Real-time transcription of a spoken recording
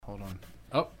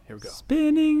Here we go.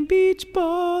 Spinning beach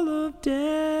ball of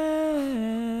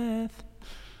death.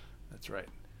 That's right.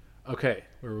 Okay,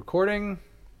 we're recording,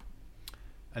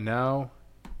 and now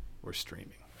we're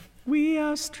streaming. We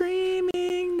are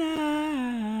streaming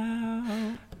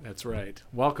now. That's right.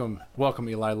 Welcome,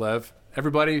 Eli Lev.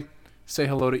 Everybody, say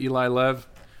hello to Eli Lev.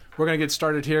 We're going to get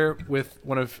started here with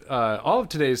one of, all of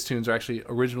today's tunes are actually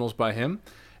originals by him.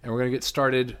 And we're going to get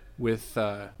started with,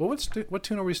 what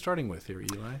tune are we starting with here,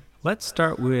 Eli? Let's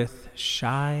start with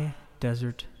Shy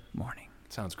Desert Morning.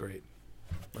 Sounds great.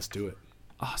 Let's do it.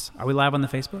 Awesome. Are we live on the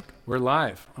Facebook? We're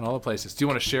live on all the places. Do you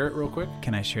want to share it real quick?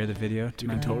 Can I share the video? You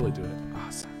can totally do it.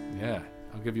 Awesome. Yeah.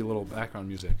 I'll give you a little background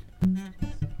music.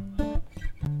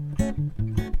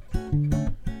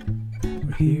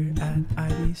 We're here at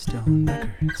Ivy Stone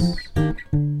Records.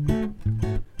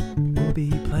 We'll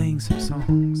be playing some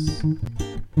songs.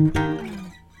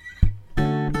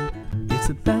 It's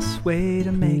the best way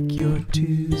to make your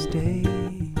Tuesday.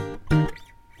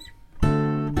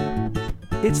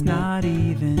 It's not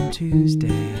even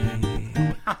Tuesday.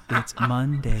 It's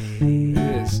Monday. It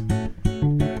is.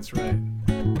 That's right.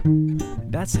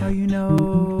 That's how you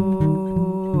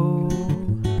know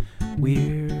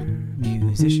we're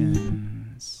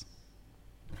musicians.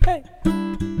 Hey!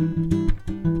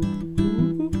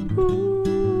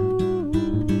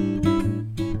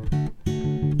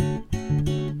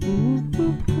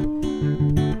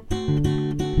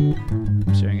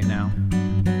 I'm sharing it now.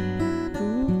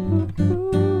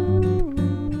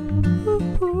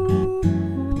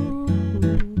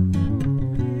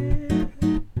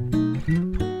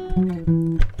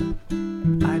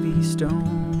 Ivy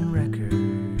Stone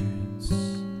Records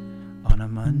on a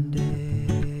Monday.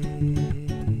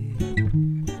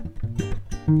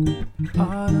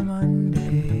 On a Monday.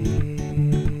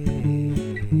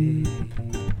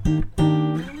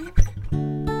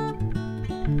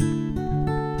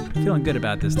 Feeling good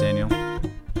about this, Daniel.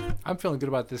 I'm feeling good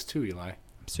about this too, Eli. I'm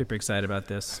super excited about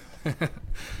this.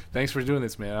 Thanks for doing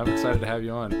this, man. I'm excited to have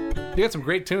you on. You got some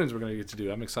great tunes we're going to get to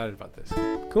do. I'm excited about this.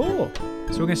 Cool.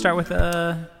 So we're going to start with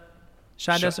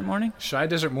Shy Desert Morning? Shy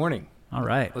Desert Morning. All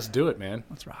right. Let's do it, man.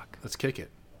 Let's rock. Let's kick it.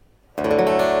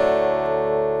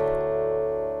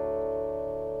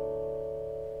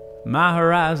 My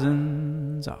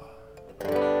horizons are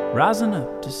rising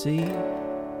up to see,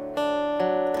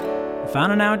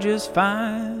 finding out just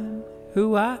fine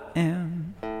who I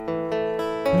am.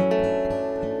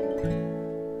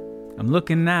 I'm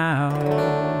looking out,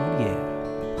 yeah,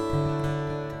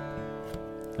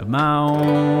 of my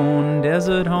own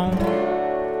desert home,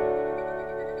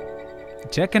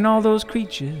 checking all those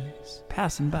creatures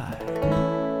passing by.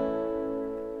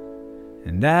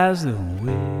 And as the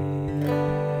way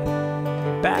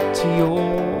back to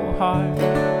your heart,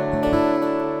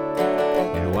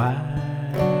 it widens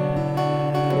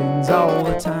all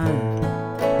the time.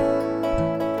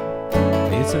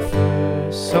 It's a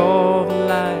first of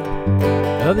light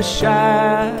of the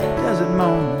shy desert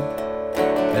moment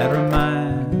that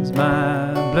reminds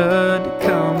my blood to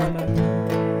come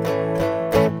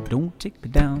alive. Don't take me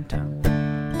downtown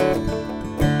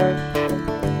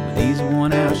with these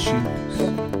worn-out shoes.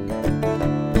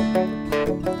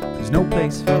 There's no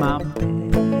place for my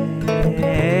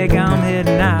bag. I'm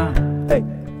heading out. Hey,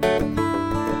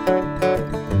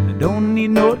 I don't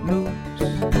need no news.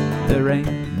 There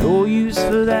ain't no use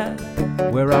for that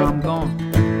where I'm going.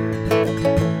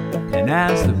 And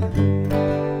as the way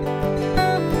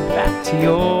back to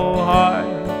your heart,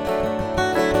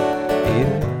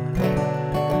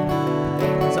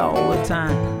 it's all the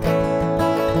time.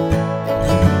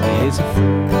 It's a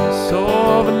first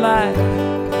of a light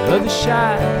of the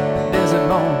shy desert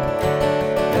moment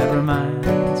that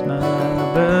reminds my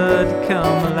blood to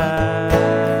come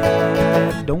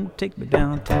alive. Don't take me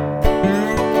downtown.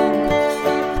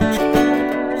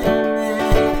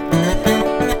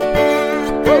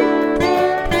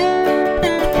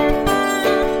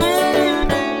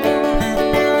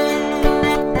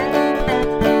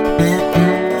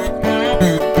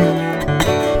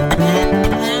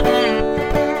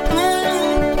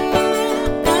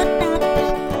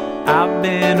 I've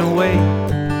been away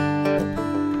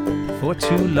for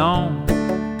too long.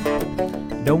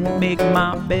 Don't make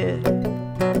my bed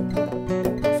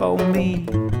for me.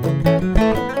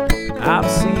 I've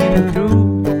seen it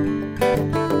through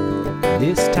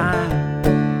this time.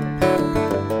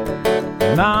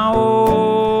 My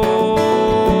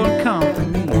old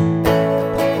company.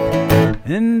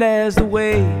 And there's the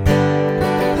way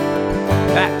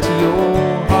back to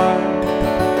your heart.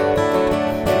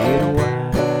 It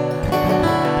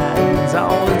widens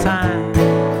all the time.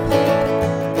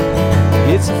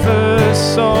 It's the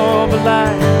first of a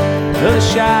light of the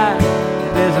shy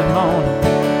desert morning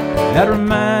that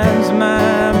reminds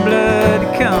my blood to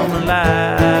come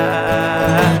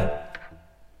alive.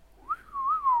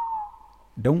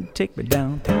 Don't take me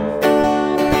downtown.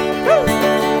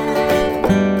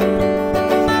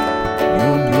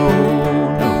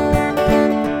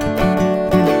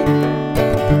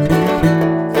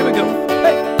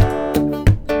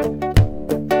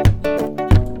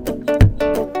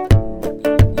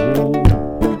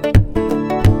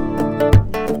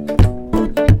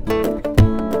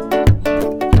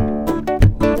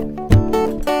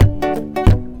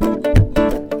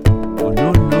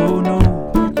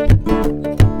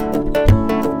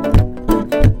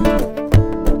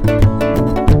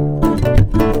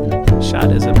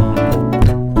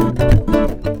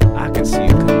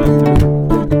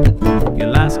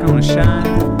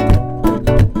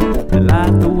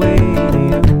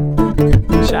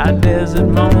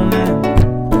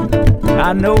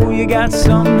 I know you got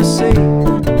something to say.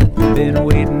 Been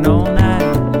waiting all night.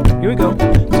 Here we go.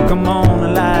 So come on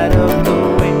and light up the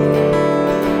way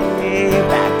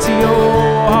back to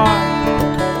your heart.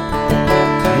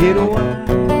 It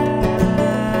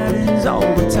widens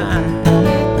all the time.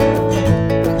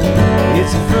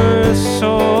 It's the first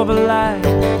of a light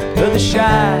of the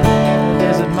shy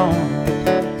desert morning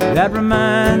that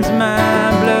reminds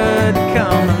my blood to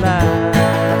come alive.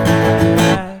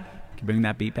 Can you bring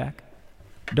that beat back?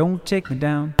 Don't take me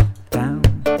down, down.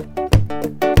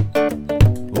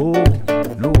 Oh,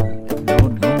 no, no,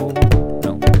 no,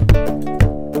 no.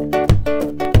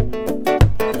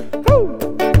 Woo!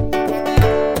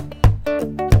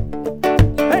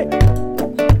 Hey!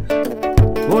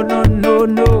 Oh, no, no,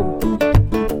 no.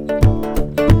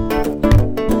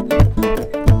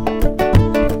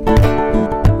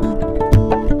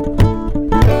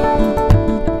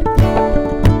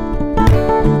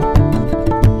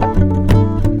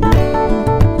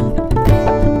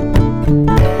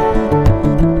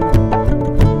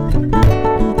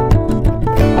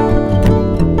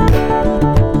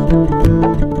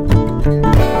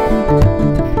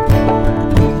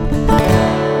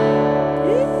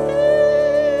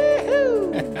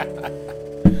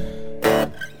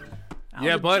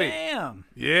 Yeah, buddy. Jam.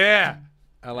 Yeah.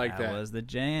 I like that. That was the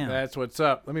jam. That's what's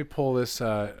up. Let me pull this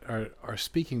our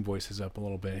speaking voices up a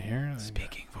little bit here.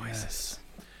 Speaking voices.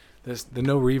 This the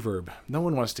no reverb. No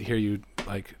one wants to hear you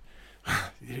like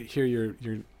hear your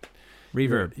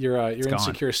Reverb. your It's gone.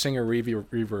 insecure singer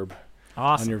reverb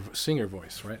Awesome. on your singer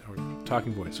voice, right? Or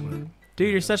talking voice. Whatever.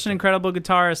 Dude, you're such an incredible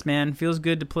guitarist, man. Feels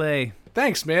good to play.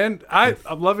 Thanks, man. I'm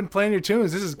loving playing your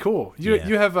tunes. This is cool.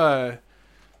 You have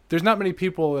there's not many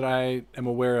people that I am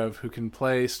aware of who can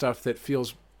play stuff that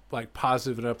feels like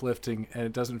positive and uplifting, and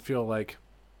it doesn't feel like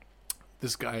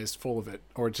this guy is full of it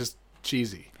or just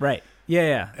cheesy. Right.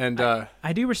 Yeah. And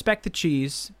I do respect the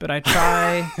cheese, but I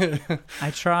try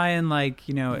I try and like,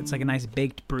 you know, it's like a nice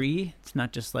baked brie. It's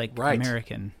not just like Right.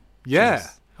 American yeah,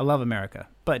 cheese. I love America,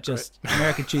 but just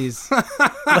American cheese.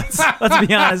 Let's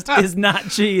be honest, is not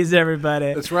cheese,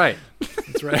 everybody. that's right.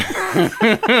 That's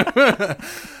right.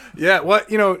 Yeah, well,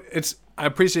 you know, I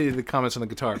appreciate the comments on the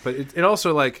guitar, but it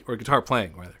also or guitar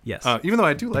playing rather. Yes. Even though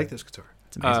I do like this guitar.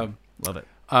 It's amazing. Love it.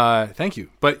 Thank you.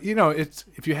 But you know,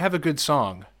 if you have a good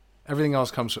song, everything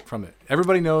else comes from it.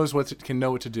 Everybody knows can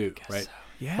know what to do, right? So.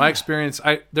 Yeah. My experience,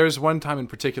 there's one time in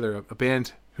particular, a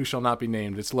band who shall not be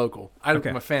named. It's local. I'm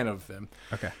a fan of them.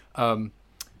 Okay.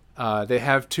 They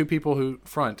have two people who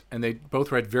front, and they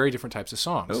both write very different types of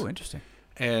songs. Oh, interesting.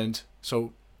 And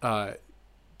so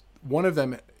one of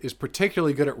them is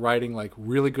particularly good at writing like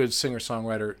really good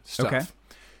singer-songwriter stuff. Okay.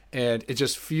 And it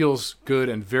just feels good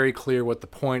and very clear what the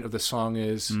point of the song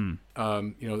is. You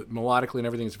know, melodically and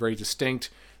everything is very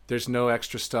distinct. There's no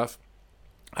extra stuff.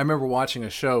 I remember watching a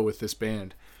show with this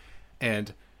band,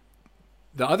 and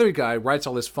the other guy writes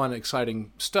all this fun,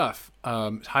 exciting stuff,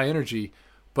 high energy,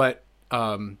 but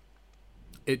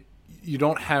you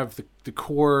don't have the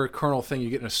core kernel thing you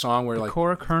get in a song where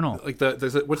Core kernel. like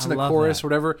the what's in the love chorus that. or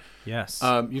whatever. Yes.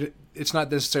 It's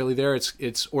not necessarily there.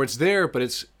 It's there, but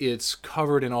it's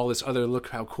covered in all this other. Look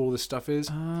how cool this stuff is.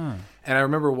 And I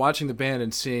remember watching the band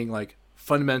and seeing like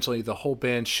fundamentally the whole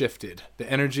band shifted.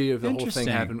 The energy of the whole thing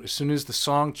Interesting. happened as soon as the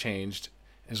song changed.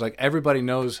 It's like everybody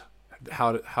knows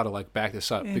how to like back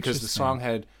this up because the Interesting. song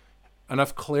had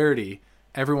enough clarity.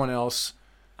 Everyone else,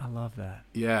 I love that.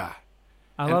 yeah.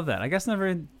 I love that. I guess I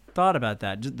never thought about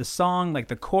that. Just the song, like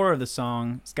the core of the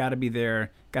song, it's got to be there,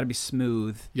 got to be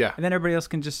smooth. Yeah. And then everybody else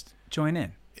can just join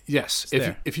in. Yes,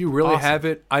 there. if you really Awesome. have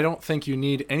it, I don't think you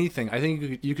need anything. I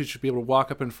think you should be able to walk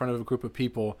up in front of a group of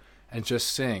people and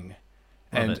just sing,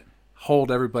 Love and it. hold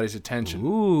everybody's attention.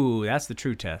 Ooh, that's the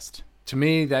true test. To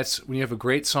me, that's when you have a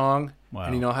great song Wow.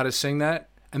 and you know how to sing that.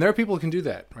 And there are people who can do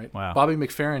that, right? Wow. Bobby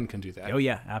McFerrin can do that. Oh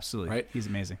yeah, absolutely. Right? He's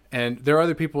amazing. And there are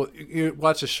other people. You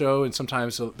watch a show, and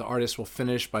sometimes the artist will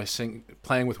finish by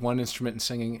playing with one instrument and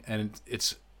singing, and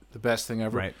it's the best thing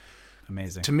ever. Right.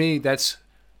 Amazing. To me, that's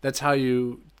how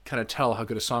you kind of tell how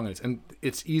good a song is, and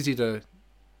it's easy to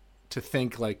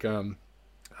think like to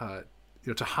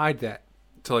hide that,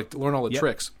 to like learn all the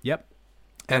tricks. Yep.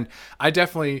 And I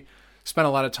definitely spent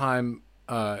a lot of time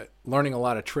learning a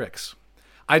lot of tricks.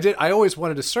 I always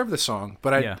wanted to serve the song,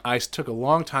 but I took a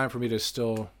long time for me to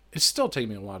it's still taking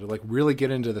me a while to like really get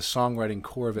into the songwriting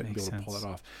core of it and be able to pull it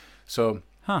off. So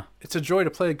it's a joy to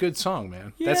play a good song,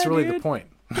 man. Yeah, that's really dude. the point.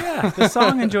 Yeah, the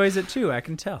song enjoys it too. I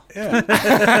can tell.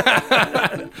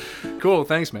 Yeah. Cool.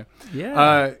 Thanks, man.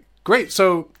 Yeah. Great.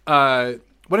 So,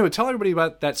 anyway, tell everybody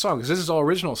about that song because this is all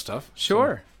original stuff.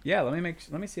 Sure. Yeah. Let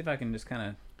me see if I can just kind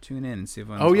of tune in and see if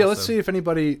I'm. Let's see if we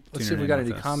got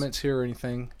any comments here or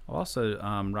anything. I'll also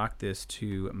rock this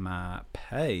to my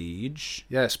page.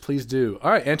 Yes, please do.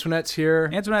 All right, Antoinette's here.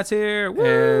 Antoinette's here. Woo!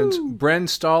 And Bren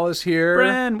Stahl is here.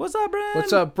 Bren, what's up, Bren?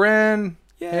 What's up, Bren?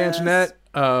 Yes. Hey, Antoinette.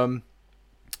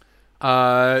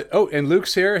 And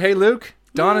Luke's here. Hey, Luke.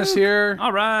 Donna's here.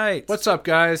 All right. What's up,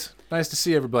 guys? Nice to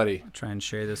see everybody. I'll try and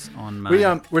share this on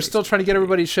my. We're still trying to get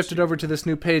everybody shifted over to this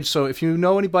new page. So if you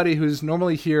know anybody who's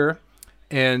normally here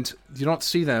and you don't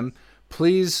see them,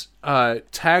 please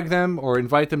tag them or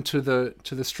invite them to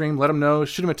the stream. Let them know.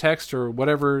 Shoot them a text or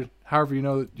whatever. However you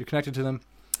know you're connected to them.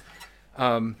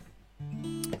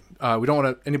 We don't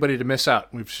want anybody to miss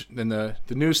out. The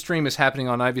new stream is happening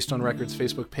on Ivy Stone Records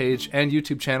Facebook page and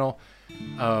YouTube channel.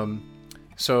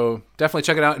 So definitely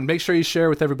check it out and make sure you share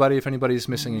with everybody if anybody's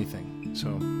missing anything.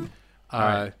 So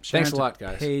right, thanks a lot,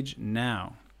 guys. Page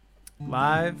now,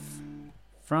 live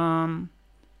from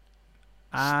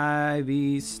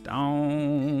Ivy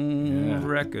Stone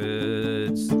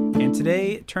Records, and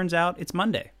today it turns out it's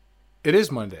Monday. It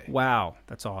is Monday. Wow,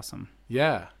 that's awesome.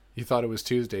 Yeah. You thought it was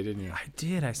Tuesday, didn't you? I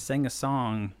did. I sang a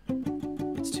song.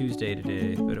 It's Tuesday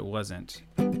today, but it wasn't.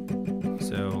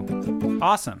 So,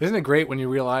 awesome. Isn't it great when you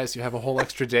realize you have a whole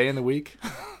extra day in the week?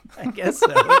 I guess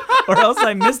so. Or else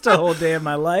I missed a whole day of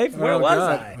my life. Where was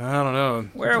I? I don't know.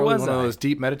 Where was one of I? those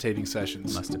deep meditating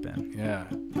sessions. Must have been. Yeah.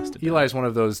 Must have been. Eli's one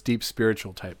of those deep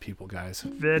spiritual type people, guys.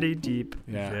 Very deep.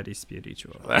 Yeah. Very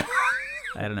spiritual. I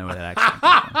don't know where that actually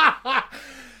came from.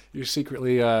 You're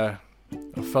secretly a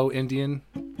faux Indian.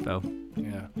 Faux.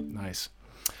 Yeah. Nice.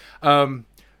 All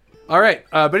right.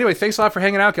 But anyway, thanks a lot for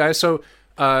hanging out, guys. So,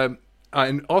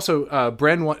 and also,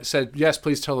 Bren said, yes,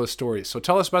 please tell us stories. So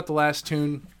tell us about the last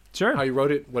tune. Sure. How you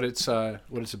wrote it, what it's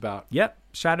about. Yep.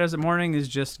 Shadows at Morning is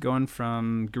just going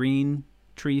from green,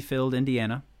 tree-filled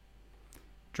Indiana,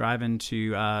 driving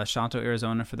to Shanto,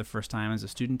 Arizona for the first time as a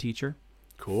student teacher.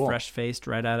 Cool. Fresh-faced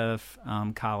right out of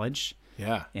college.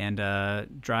 Yeah. And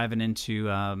driving into,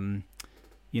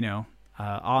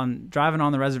 driving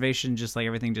on the reservation, just like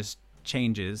everything just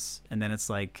changes. And then it's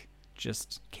like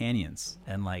just canyons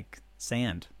and like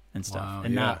sand and stuff,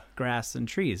 and not grass and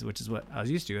trees, which is what I was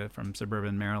used to from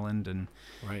suburban Maryland and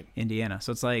Indiana.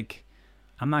 So it's like,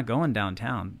 I'm not going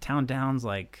downtown. Down's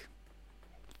like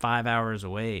 5 hours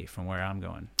away from where I'm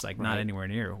going. It's like not anywhere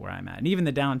near where I'm at. And even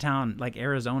the downtown, like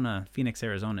Arizona, Phoenix,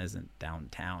 Arizona isn't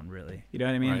downtown really. You know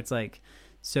what I mean? Right. It's like,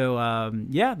 so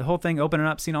the whole thing opening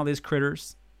up, seeing all these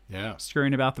critters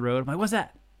scurrying about the road. I'm like, what's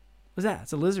that? What's that?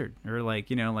 It's a lizard. Or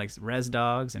like, like res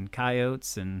dogs and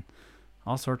coyotes and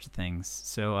all sorts of things.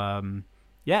 So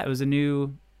it was a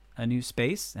new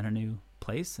space and a new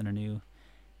place and a new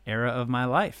era of my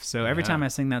life. So every time I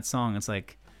sing that song, it's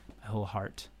like my whole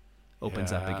heart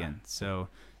opens up again. So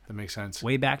that makes sense.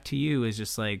 Way Back to You is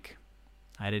just like,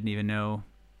 I didn't even know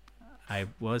I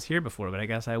was here before, but I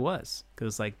guess I was,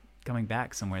 because it's like coming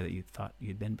back somewhere that you thought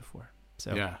you'd been before.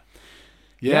 So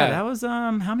yeah, that was how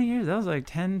many years? That was like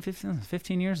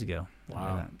 15 years ago.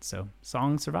 Wow. So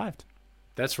song survived.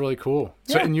 That's really cool.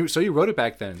 Yeah. So you wrote it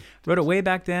back then? Wrote it way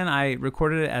back then. I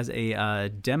recorded it as a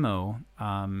demo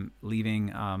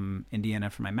leaving Indiana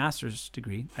for my master's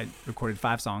degree. I recorded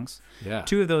 5 songs. Yeah.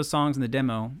 2 of those songs in the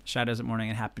demo, Shadows at Morning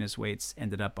and Happiness Waits,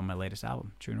 ended up on my latest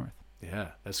album, True North. Yeah,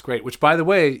 that's great. Which, by the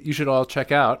way, you should all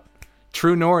check out.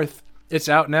 True North. It's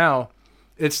out now.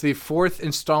 It's the 4th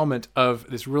installment of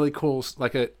this really cool, I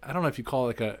don't know if you call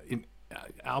it an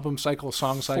album cycle,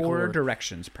 song cycle. 4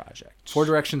 Directions project. 4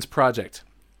 Directions project.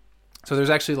 So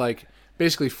there's actually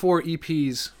basically 4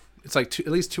 EPs. It's like at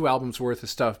least 2 albums worth of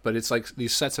stuff, but it's like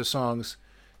these sets of songs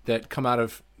that come out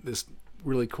of this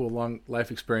really cool long life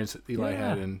experience that Eli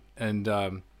had, and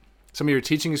some of your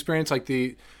teaching experience, like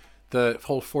the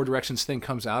whole 4 Directions thing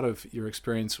comes out of your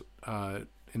experience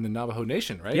in the Navajo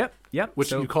Nation, right? Yep. Which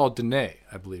So- you call Dene,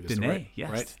 I believe. Is Dene, right, yes.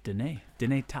 Right? Dene.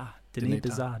 Dene Ta. Dene Dene Ta.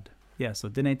 Bazad. Yeah, so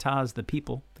Dene Ta is the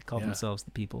people. They call Yeah. themselves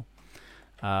the people.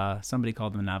 Somebody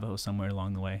called them Navajo somewhere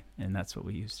along the way, and that's what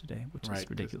we use today, which Right. is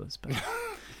ridiculous. But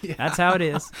Yeah. that's how it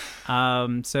is.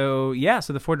 So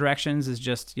the Four Directions is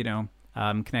just,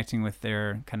 connecting with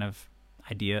their kind of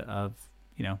idea of,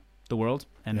 the world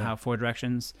and Yeah. how Four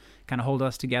Directions kind of hold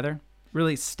us together.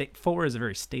 Really, 4 is a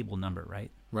very stable number, right?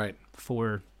 Right.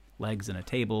 4 legs and a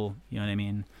table, you know what I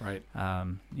mean? Right.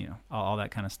 All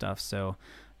that kind of stuff. So,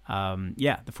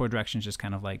 the Four Directions just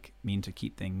kind of like mean to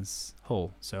keep things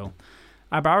whole. So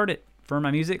I borrowed it for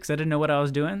my music because I didn't know what I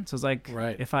was doing. So I was like,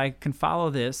 Right. if I can follow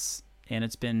this and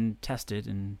it's been tested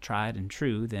and tried and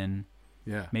true, then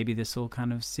Yeah. maybe this will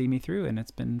kind of see me through. And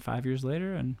it's been 5 years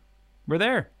later and we're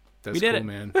there. That's we did cool, it.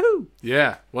 man. Woohoo!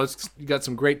 Yeah. Well, you got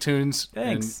some great tunes.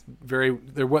 Thanks. And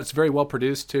it's very well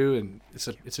produced too, and it's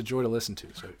a joy to listen to.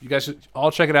 So you guys should all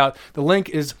check it out.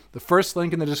 The first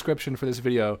link in the description for this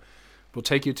video will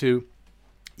take you to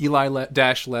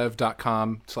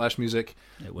eli-lev.com/music,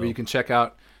 It where will. you can check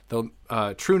out the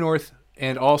True North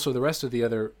and also the rest of the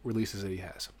other releases that he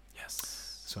has.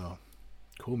 Yes. So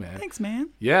cool, man. Thanks, man.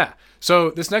 Yeah.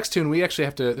 So this next tune, we actually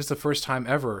have to. This is the first time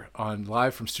ever on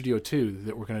Live from Studio 2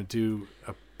 that we're going to do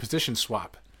a position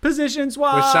swap, Position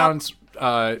swap. which sounds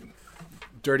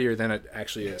dirtier than it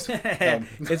actually is.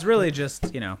 It's really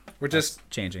just, We're just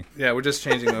changing. we're just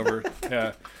changing over.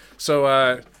 Yeah. So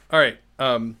all right.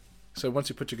 So once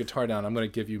you put your guitar down, I'm going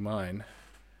to give you mine.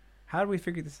 How do we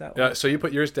figure this out? So you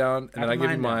put yours down, and then I put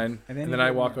give you mine down. mine, And and then then you I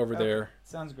put walk mine. over Okay. there.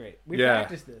 Sounds great. We Yeah.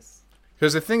 practiced this.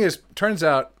 Because the thing is, turns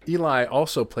out Eli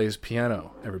also plays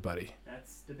piano. Everybody.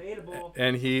 That's debatable.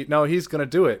 And he's gonna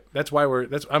do it.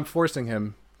 I'm forcing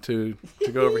him to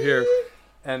go over here,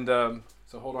 and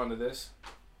so hold on to this,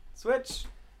 Switch.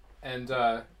 and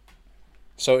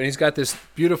so he's got this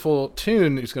beautiful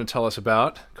tune he's gonna tell us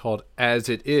about called "As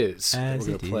It Is" that As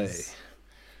we're It gonna play. Is.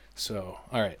 So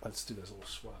all right, let's do this little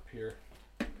swap here.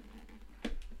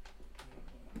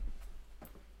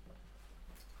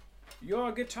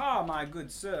 Your guitar, my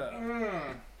good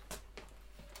sir.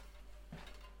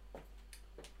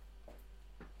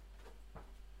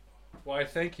 Why,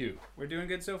 thank you. We're doing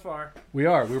good so far.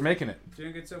 We're making it.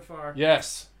 Doing good so far.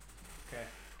 Yes. Okay.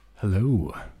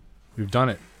 Hello. We've done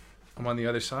it. I'm on the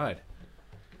other side.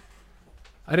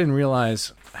 I didn't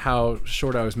realize how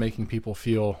short I was making people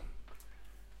feel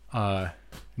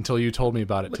until you told me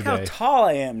about it Look today. how tall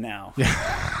I am now.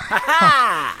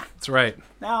 That's right.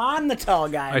 Now I'm the tall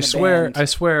guy. In I the swear, band. I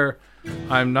swear,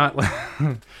 I'm not like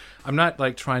I'm not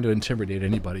like trying to intimidate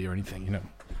anybody or anything, you know.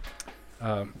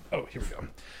 Oh, here we go.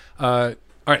 All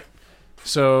right.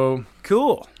 So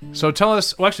Cool. tell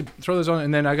us. Well, actually, throw those on,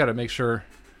 and then I got to make sure.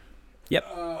 Yep.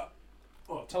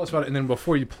 Well, tell us about it, and then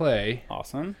before you play,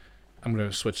 Awesome. I'm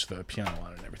gonna switch the piano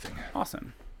on and everything.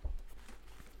 Awesome.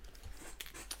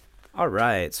 All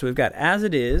right. So we've got As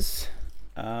It Is,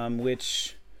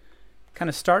 which kind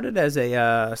of started as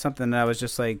a something that was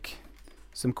just like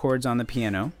some chords on the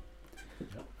piano.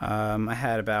 I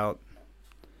had about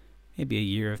maybe a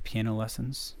year of piano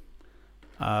lessons.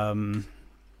 And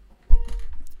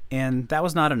that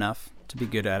was not enough to be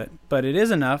good at it, but it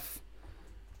is enough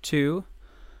to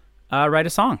write a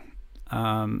song,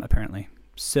 apparently.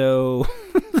 So,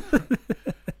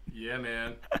 Yeah,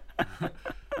 man.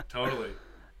 Totally.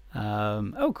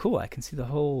 oh, cool. I can see the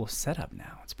whole setup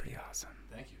now. It's pretty awesome.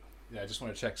 Thank you. Yeah, I just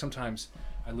want to check. Sometimes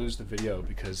I lose the video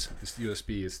because this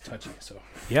USB is touchy. So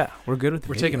Yeah, we're good with the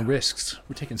we're video. taking risks.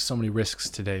 We're taking so many risks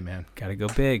today, man. Gotta go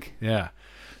big. Yeah.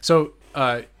 So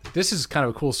this is kind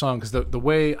of a cool song because the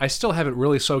way I still haven't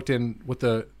really soaked in what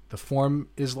the form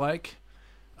is like.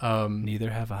 Neither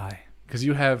have I. Because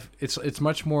you have it's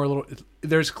much more a little.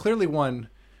 There's clearly one,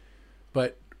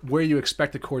 but where you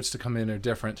expect the chords to come in are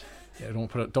different. Yeah, don't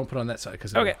put on that side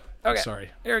because Okay. Sorry.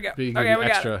 Here we go. We can Okay, give we you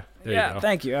got extra. it. There Yeah, you go.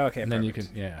 thank you. Okay, And then you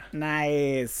perfect. can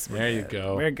Nice. We're There you good.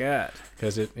 go. We're good.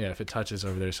 because if it touches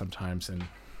over there sometimes, then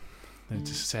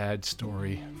it's a sad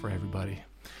story for everybody.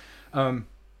 But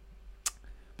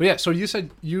yeah, so you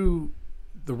said the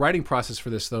writing process for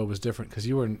this though was different because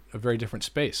you were in a very different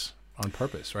space on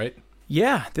purpose, right?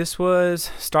 Yeah, this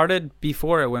was started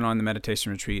before I went on the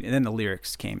meditation retreat, and then the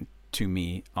lyrics came to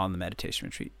me on the meditation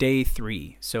retreat, day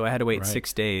 3. So I had to wait Right.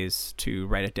 6 days to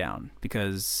write it down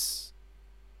because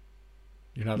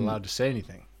You're not allowed to say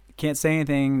anything. I can't say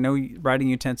anything, no writing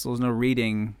utensils, no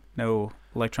reading, no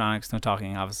electronics, no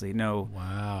talking, obviously, no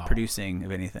Wow. producing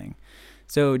of anything.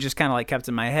 So it just kind of like kept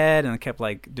in my head and kept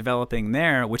like developing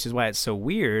there, which is why it's so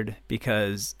weird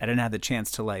because I didn't have the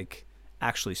chance to like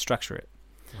actually structure it.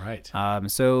 Right.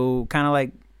 So kind of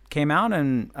like came out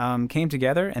and came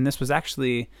together. And this was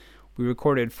actually, we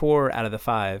recorded 4 out of the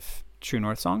 5 True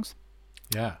North songs.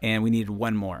 Yeah. And we needed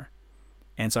one more.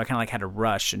 And so I kind of like had to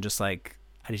rush and just like,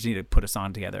 I just need to put a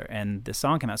song together. And the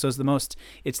song came out. So it's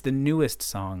the newest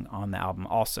song on the album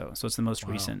also. So it's the most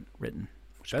recent written.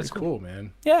 That's cool,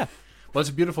 man. Yeah. Well, it's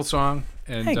a beautiful song.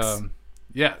 And Thanks.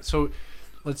 yeah, so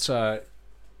let's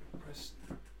press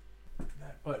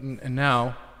that button. And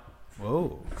now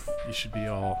Whoa. you should be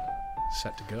all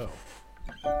set to go.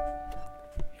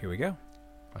 Here we go.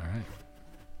 All right.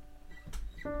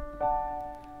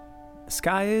 The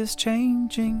sky is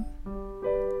changing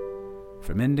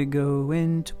from indigo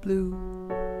into blue,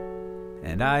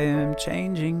 and I am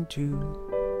changing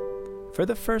too, for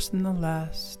the first and the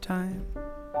last time.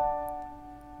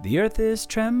 The earth is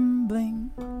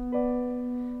trembling,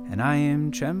 and I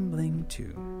am trembling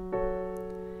too.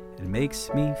 It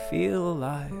makes me feel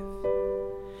alive.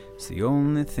 It's the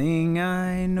only thing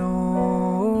I know.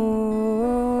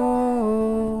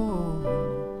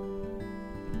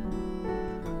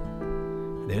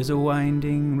 There's a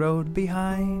winding road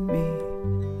behind me,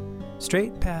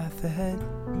 straight path ahead.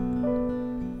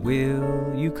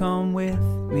 Will you come with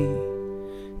me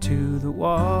to the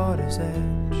water's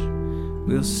edge?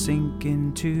 We'll sink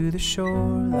into the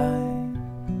shoreline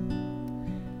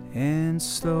and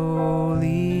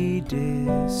slowly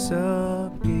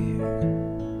disappear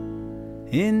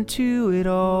into it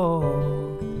all,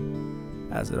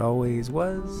 as it always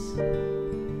was,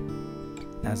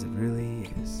 as it really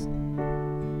is.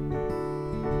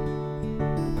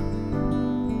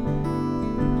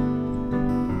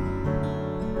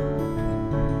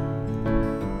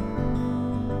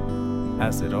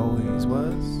 As it always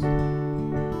was.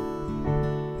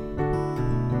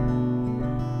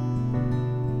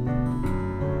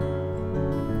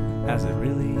 As it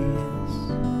really is.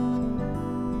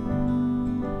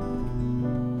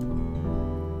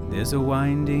 There's a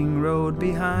winding road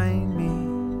behind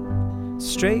me,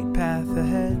 straight path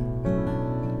ahead.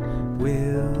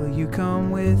 Will you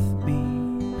come with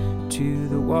me to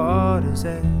the water's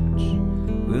edge?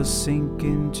 We'll sink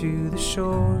into the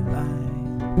shoreline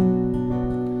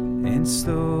and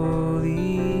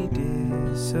slowly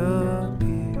disappear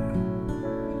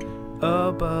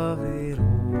above it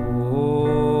all,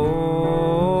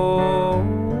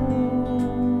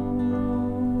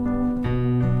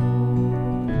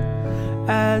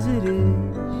 as it is.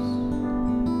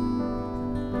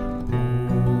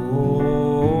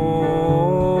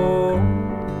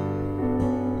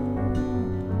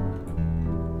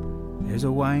 There's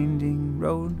a winding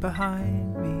road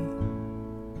behind me,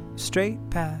 straight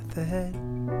path ahead.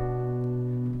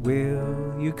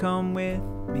 Will you come with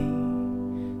me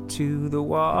to the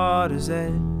water's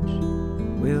edge?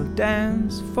 We'll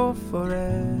dance for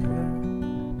forever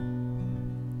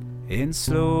and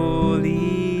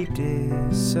slowly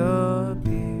disappear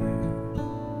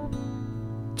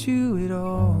to it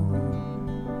all,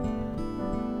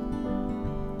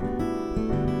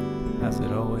 as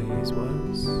it always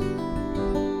was.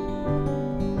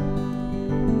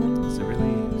 As it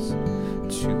really is.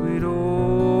 To it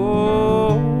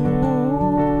all,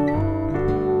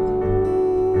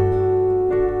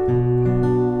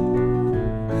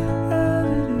 as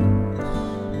it is.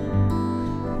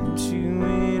 To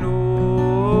it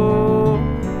all,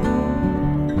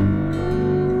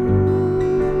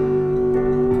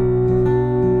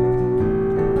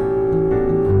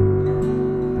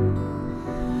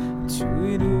 to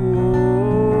it all.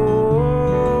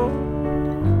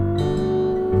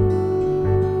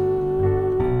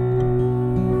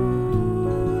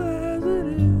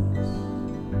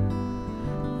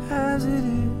 As it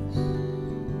is.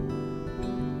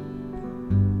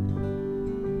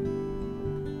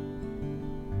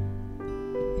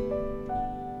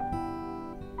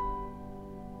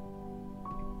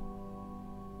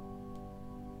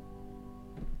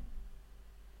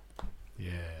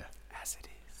 Yeah. As it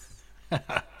is.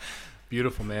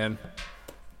 Beautiful, man.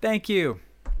 Thank you.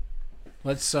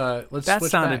 Let's That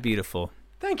switch sounded back. beautiful.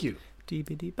 Thank you.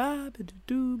 Dee-ba-dee-ba,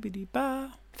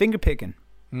 ba-doo-ba. Finger picking.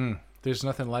 There's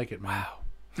nothing like it, man.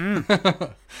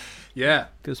 Wow. Yeah.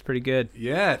 Feels pretty good.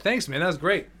 Yeah. Thanks, man. That was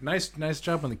great. Nice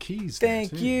job on the keys. there, Thank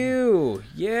too. you.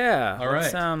 Yeah. All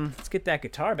right. Let's get that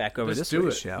guitar back over Let's this do way,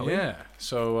 it. shall we? Yeah.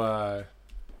 So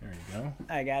there you go.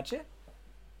 I got you.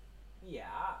 Yeah.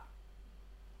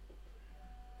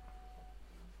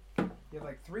 You have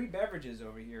like 3 beverages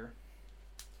over here.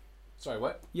 Sorry,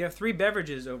 what? You have 3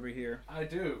 beverages over here. I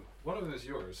do. One of them is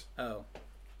yours. Oh.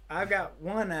 I've got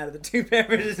 1 out of the 2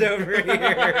 beverages over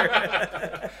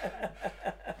here.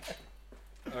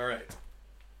 All right.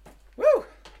 Woo!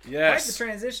 Yes. Quite the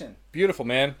transition. Beautiful,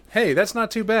 man. Hey, that's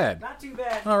not too bad. Not too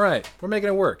bad. All right. We're making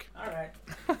it work. All right.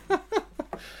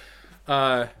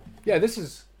 Yeah, this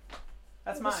is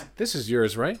That's mine. this is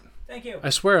yours, right? Thank you. I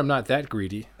swear I'm not that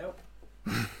greedy. Nope.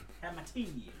 Have my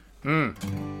tea.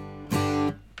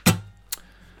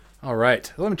 All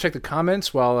right. Let me check the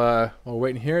comments while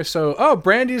waiting here. So,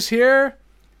 Brandy's here.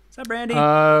 What's up, Brandy?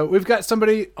 We've got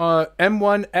somebody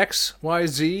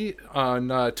M1XYZ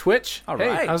on Twitch. All hey,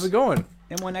 right. how's it going?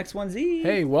 M1X1Z.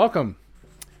 Hey, welcome.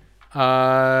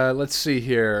 Let's see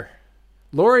here.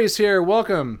 Lori's here.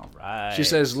 Welcome. All right. She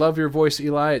says, "Love your voice,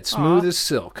 Eli. It's smooth as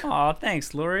silk." Aw,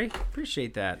 thanks, Lori.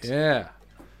 Appreciate that. Yeah.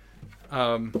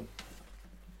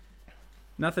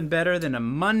 Nothing better than a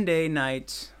Monday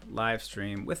night live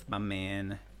stream with my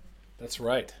man, That's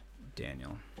right.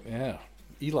 Daniel. Yeah.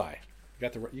 Eli.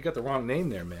 You got the wrong name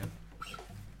there, man.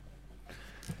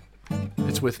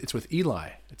 It's with Eli.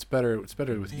 It's better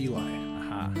with Eli.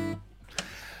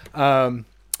 Aha.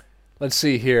 Let's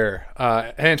see here.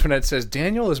 Antoinette says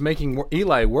Daniel is making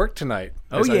Eli work tonight.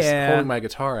 Oh, As I was yeah. holding my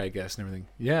guitar, I guess, and everything.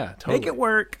 Yeah, totally. Make it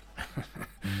work.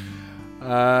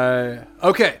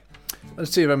 Okay.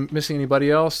 Let's see if I'm missing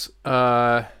anybody else.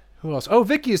 Who else? Oh,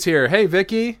 Vicky's here. Hey,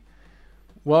 Vicky.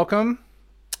 Welcome.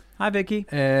 Hi, Vicky.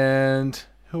 And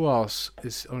who else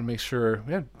is? I want to make sure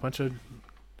we have a bunch of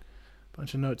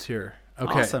notes here.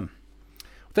 Okay. Awesome.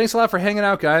 Thanks a lot for hanging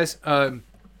out, guys.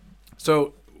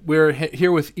 So we're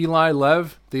here with Eli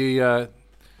Lev, the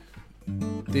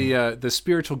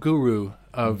spiritual guru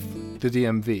of the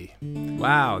DMV.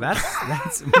 Wow,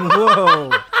 that's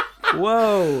whoa.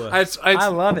 Whoa. I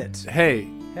love it. Hey.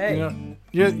 Hey.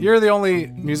 You know, you're the only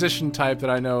musician type that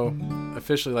I know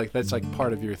officially that's like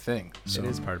part of your thing. So It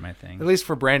is part of my thing. at least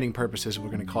for branding purposes, we're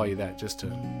going to call you that just to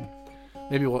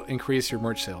maybe we'll increase your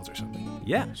merch sales or something.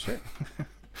 Yeah, sure.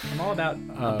 I'm all about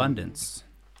abundance.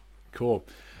 Cool.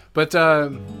 But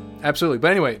absolutely.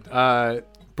 But anyway,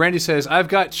 Brandy says, "I've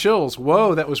got chills.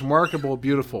 Whoa, that was remarkable,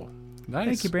 beautiful." Nice.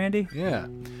 Thank you, Brandy. Yeah.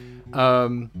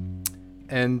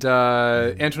 And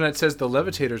Antoinette says the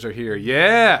levitators are here.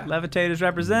 Yeah. Levitators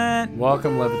represent.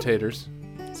 Welcome, levitators.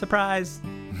 Surprise.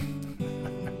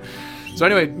 So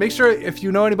anyway, make sure if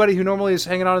you know anybody who normally is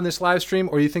hanging out in this live stream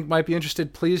or you think might be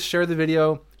interested, please share the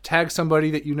video, tag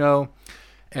somebody that you know,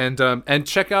 and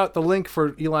check out the link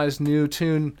for Eli's new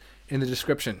tune in the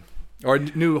description, or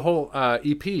new whole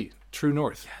EP, True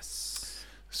North. Yes.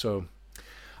 So,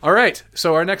 all right.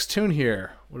 So our next tune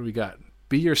here, what do we got?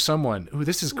 Be Your Someone. Ooh,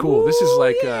 this is cool. This is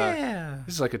like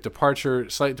this is like a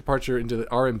slight departure into the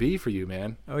R&B for you,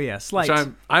 man. Oh yeah, slight. Which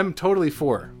I'm totally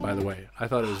for, by the way. I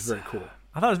thought it was very cool.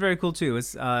 I thought it was very cool too.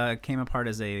 It came apart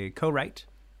as a co-write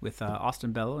with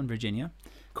Austin Bello in Virginia.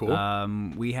 Cool.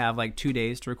 We have like 2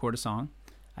 days to record a song.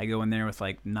 I go in there with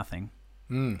like nothing.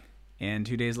 And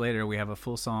 2 days later, we have a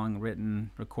full song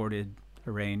written, recorded,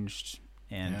 arranged,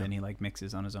 and then he like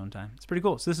mixes on his own time. It's pretty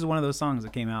cool. So this is one of those songs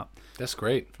that came out That's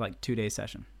great. for like 2 day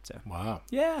session. So Wow.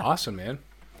 yeah, Awesome, man.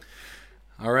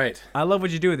 All right. I love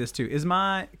what you do with this too. Can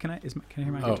I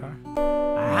hear my guitar?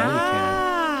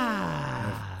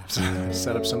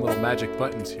 Set up some little magic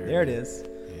buttons here. There it is.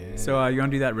 Yeah. So you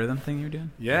want to do that rhythm thing you're doing?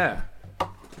 Yeah.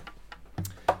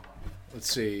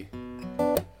 Let's see.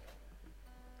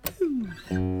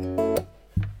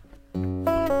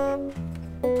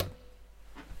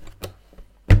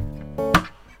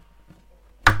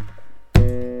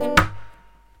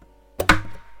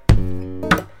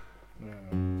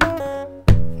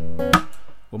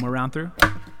 One more round through.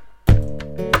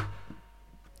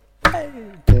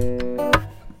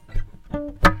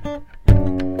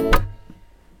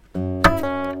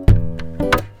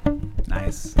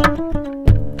 Nice.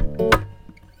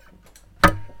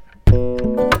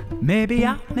 Maybe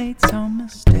I made some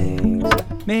mistakes.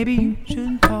 Maybe you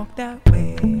shouldn't talk that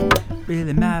way.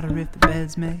 Really matter if the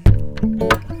bed's made,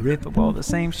 or if I wore the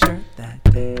same shirt that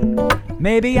day.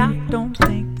 Maybe I don't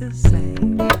think the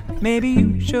same. Maybe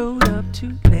you showed up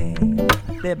too late.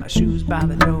 Left my shoes by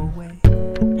the doorway.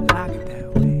 Like it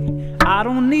that way. I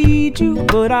don't need you,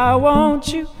 but I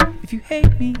want you. If you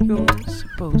hate me, you're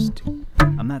supposed to.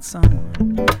 I'm that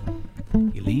someone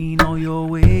you lean all your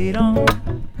weight on.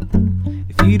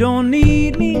 If you don't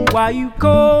need me, why you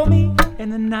call me?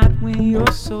 And the night when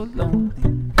you're so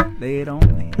lonely, lay it on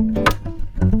me.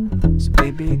 So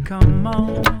baby, come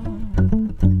on.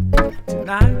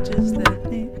 Tonight, just let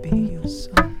me be your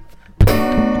son.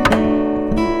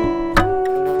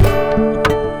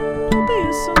 Be your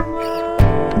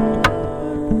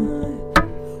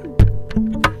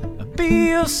someone. Be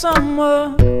your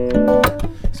someone.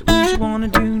 So what you wanna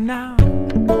do now?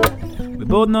 We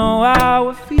both know how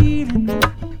we're feeling.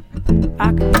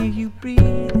 I can hear you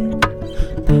breathing.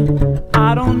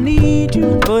 I don't need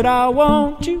you, but I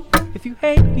want you. If you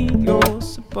hate me, you're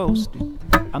supposed to.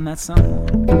 I'm that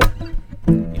someone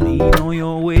you lean all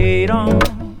your weight on.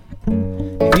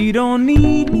 If you don't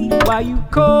need me, why you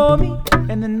call me?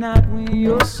 And the night when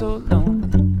you're so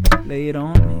lonely, lay it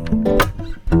on me.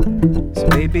 So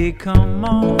baby, come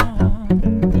on.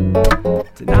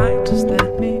 Tonight, just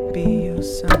let me be your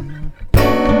someone.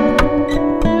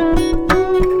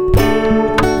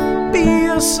 Be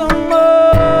your someone.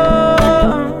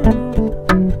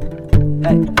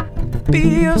 Hey, be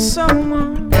your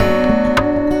someone.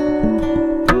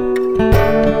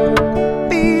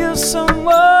 Be your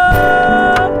someone.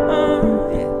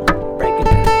 Yeah, break it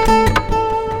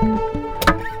down.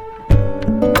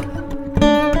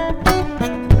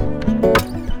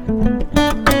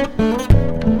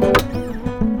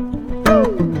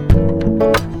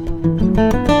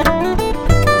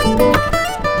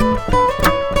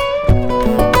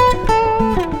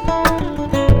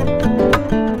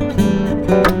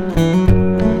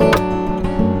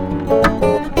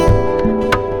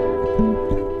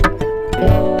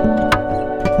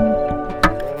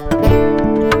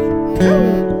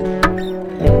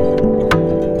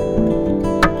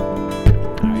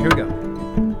 Here we go.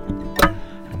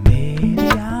 Maybe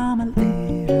I'm a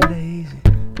little lazy.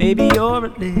 Maybe you're a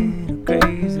little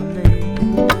crazy lady.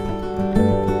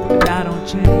 But I don't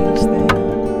change things.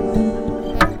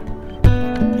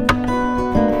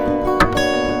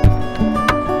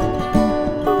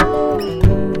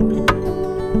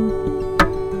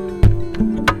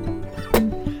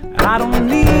 I don't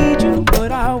need you,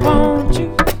 but I want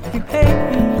you. If you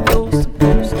hate me, you're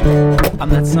supposed to. I'm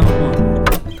that someone.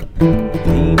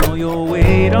 Lean all your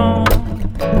weight on.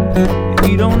 If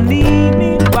you don't need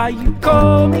me, why you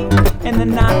call me? And the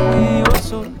night when you're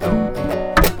so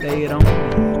lonely, lay it on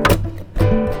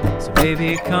me. So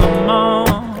baby, come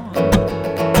on.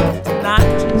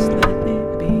 Tonight, just let me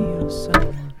be your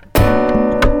someone.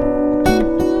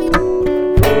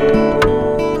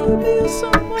 Be your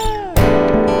someone.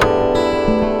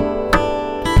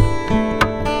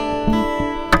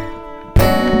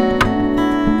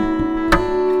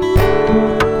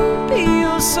 Be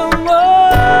your someone.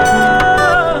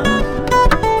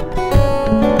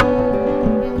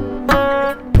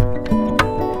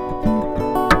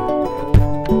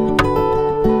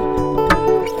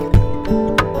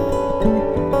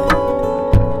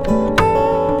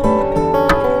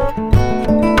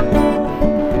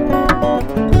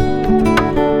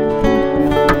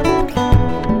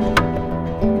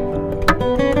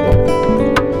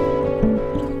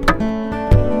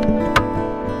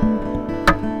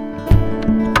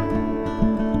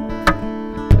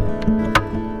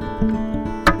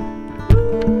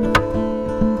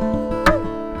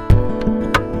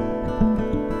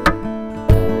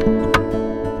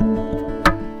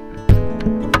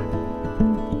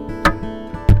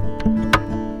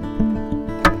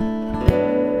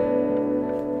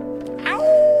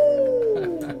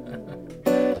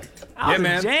 Yeah,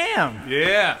 man. Jam.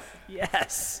 Yeah.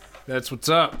 Yes. That's what's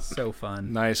up. So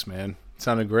fun. Nice, man.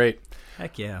 Sounded great.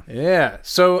 Heck yeah. Yeah.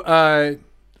 So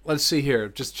let's see here.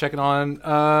 Just checking on.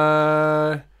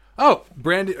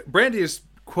 Brandy is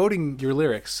quoting your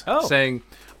lyrics, saying,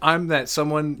 "I'm that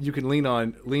someone you can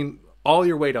lean all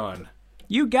your weight on."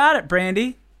 You got it,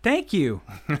 Brandy. Thank you.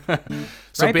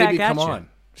 So Right baby, back at come you. on,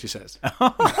 she says.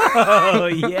 Oh,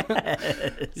 yes.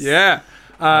 Yeah.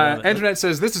 Internet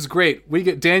says, "This is great. We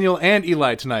get Daniel and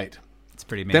Eli tonight. It's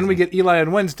pretty amazing. Then we get Eli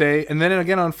on Wednesday, and then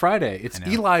again on Friday. It's I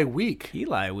know. Eli week."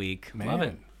 Eli week. Man. Love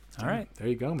it. All right. There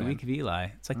you go, The man. week of Eli.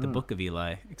 It's like the book of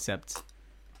Eli, except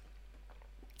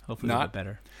hopefully a Not- bit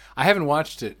better. I haven't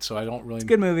watched it, so I don't really.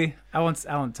 Good movie. I won't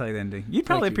tell you the ending. You'd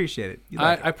probably you. appreciate it. You'd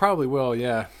like it. I probably will.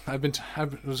 Yeah, I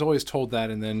was always told that,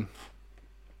 and then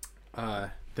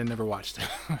never watched it.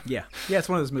 Yeah. Yeah, it's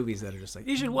one of those movies that are just like,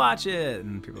 you should watch it.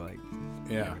 And people are like,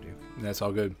 Yeah, never do. that's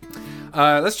all good.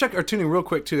 Let's check our tuning real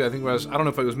quick too. I think I don't know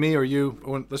if it was me or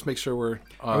you. Let's make sure we're.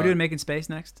 Are we doing Making Space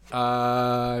next?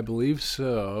 I believe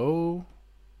so.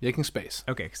 Making Space.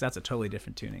 Okay, because that's a totally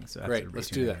different tuning. So that's Great. Let's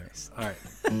do that. anyways. All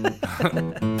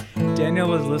right. Daniel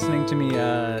was listening to me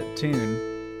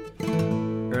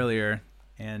tune earlier,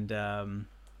 and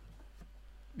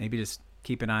maybe just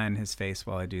keep an eye on his face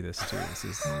while I do this too. This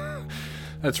is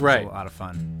That's right. a lot of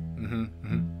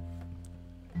fun.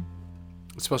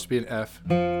 It's supposed to be an F.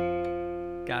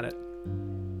 Got it.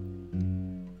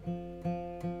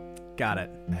 Got it.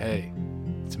 Hey,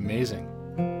 it's amazing.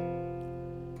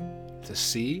 It's a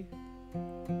C.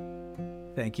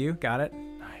 Thank you. Got it.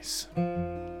 Nice.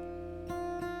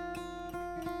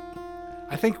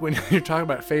 I think when you're talking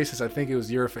about faces, I think it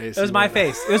was your face. It was my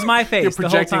face. It was my face the whole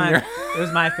projecting time. your- It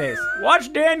was my face.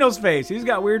 Watch Daniel's face. He's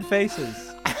got weird faces.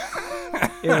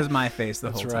 It was my face the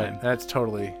That's whole right. time. That's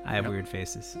totally. I have yep, weird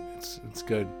faces. It's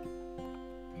good.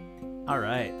 All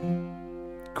right.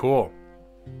 Cool.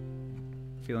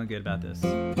 Feeling good about this.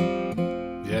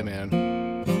 Yeah, man.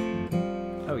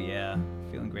 Oh, yeah.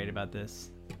 Feeling great about this.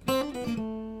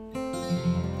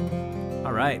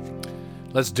 All right.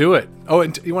 Let's do it. Oh,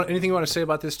 and you want anything you want to say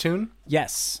about this tune?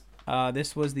 Yes.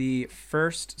 This was the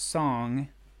first song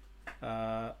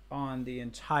on the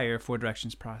entire Four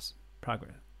Directions project.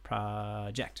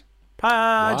 Project.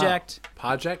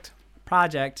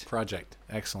 Project.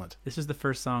 Excellent. This is the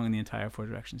first song in the entire Four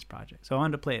Directions project. So I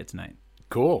wanted to play it tonight.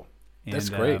 Cool. And, That's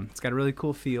great. It's got a really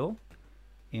cool feel.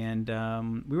 And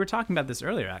we were talking about this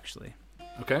earlier, actually.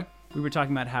 Okay. We were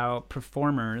talking about how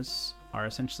performers are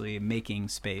essentially making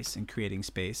space and creating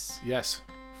space Yes.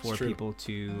 for it's true. people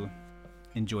to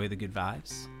enjoy the good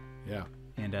vibes Yeah.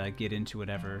 and get into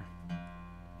whatever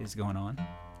is going on.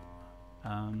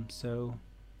 So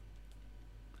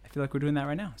I feel like we're doing that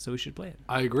right now, so we should play it.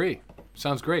 I agree.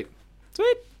 Sounds great.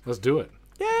 Sweet. Let's do it.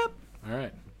 Yep. All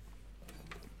right.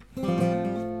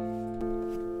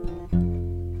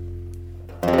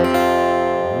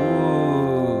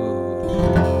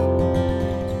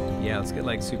 Ooh. Yeah, let's get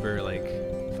like super like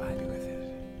vibey with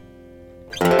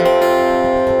it.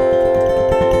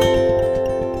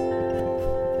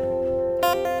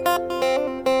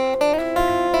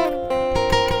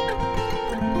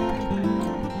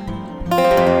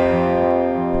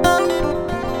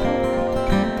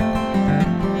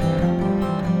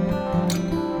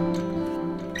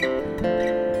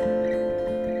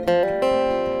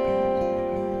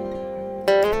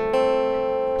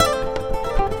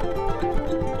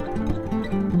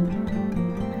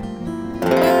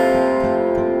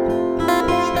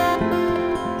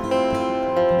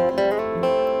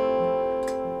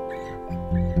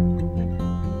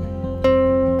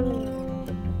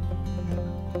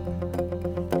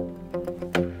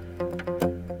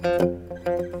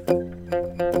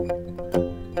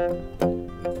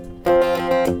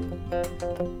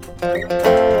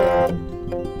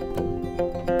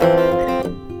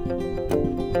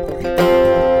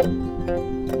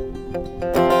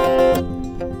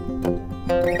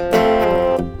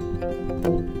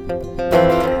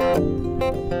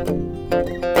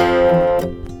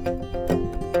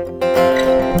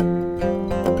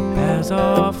 As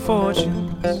our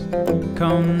fortunes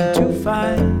come to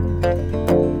find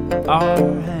our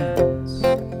hands,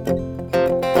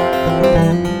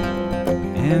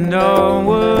 and our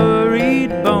worried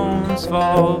bones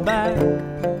fall back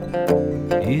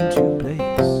into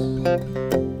place,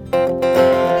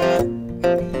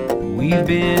 we've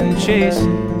been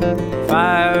chasing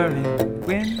fire and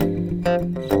wind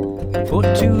for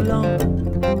too long.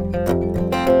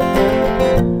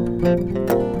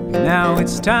 Now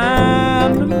it's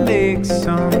time to make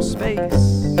some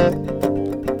space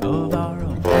of our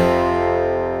own.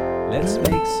 Let's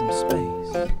make some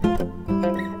space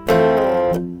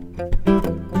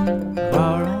of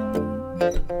our own.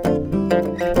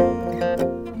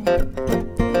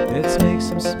 Let's make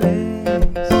some space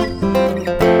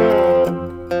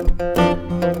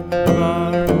of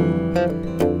our own.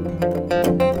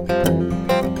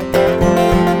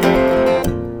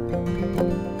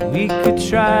 We could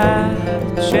try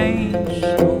to change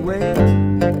the way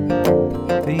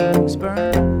things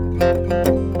burn.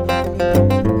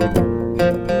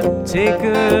 Take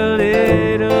a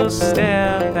little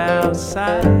step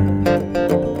outside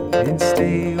and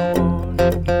stay warm.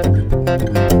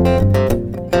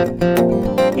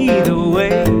 Either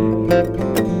way,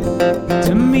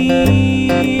 to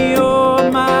me,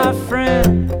 you're my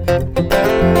friend.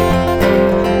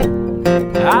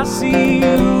 I see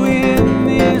you in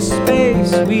this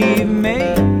space we've made.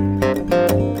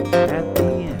 At the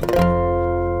end,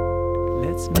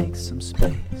 let's make some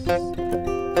space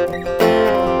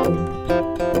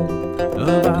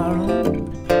of our own.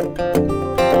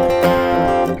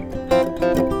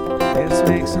 Let's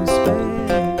make some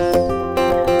space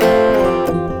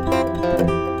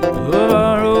of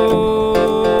our own.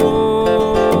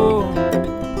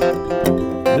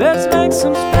 Let's make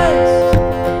some space.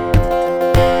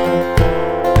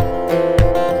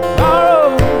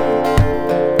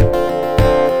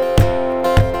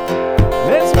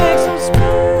 Let's make some space.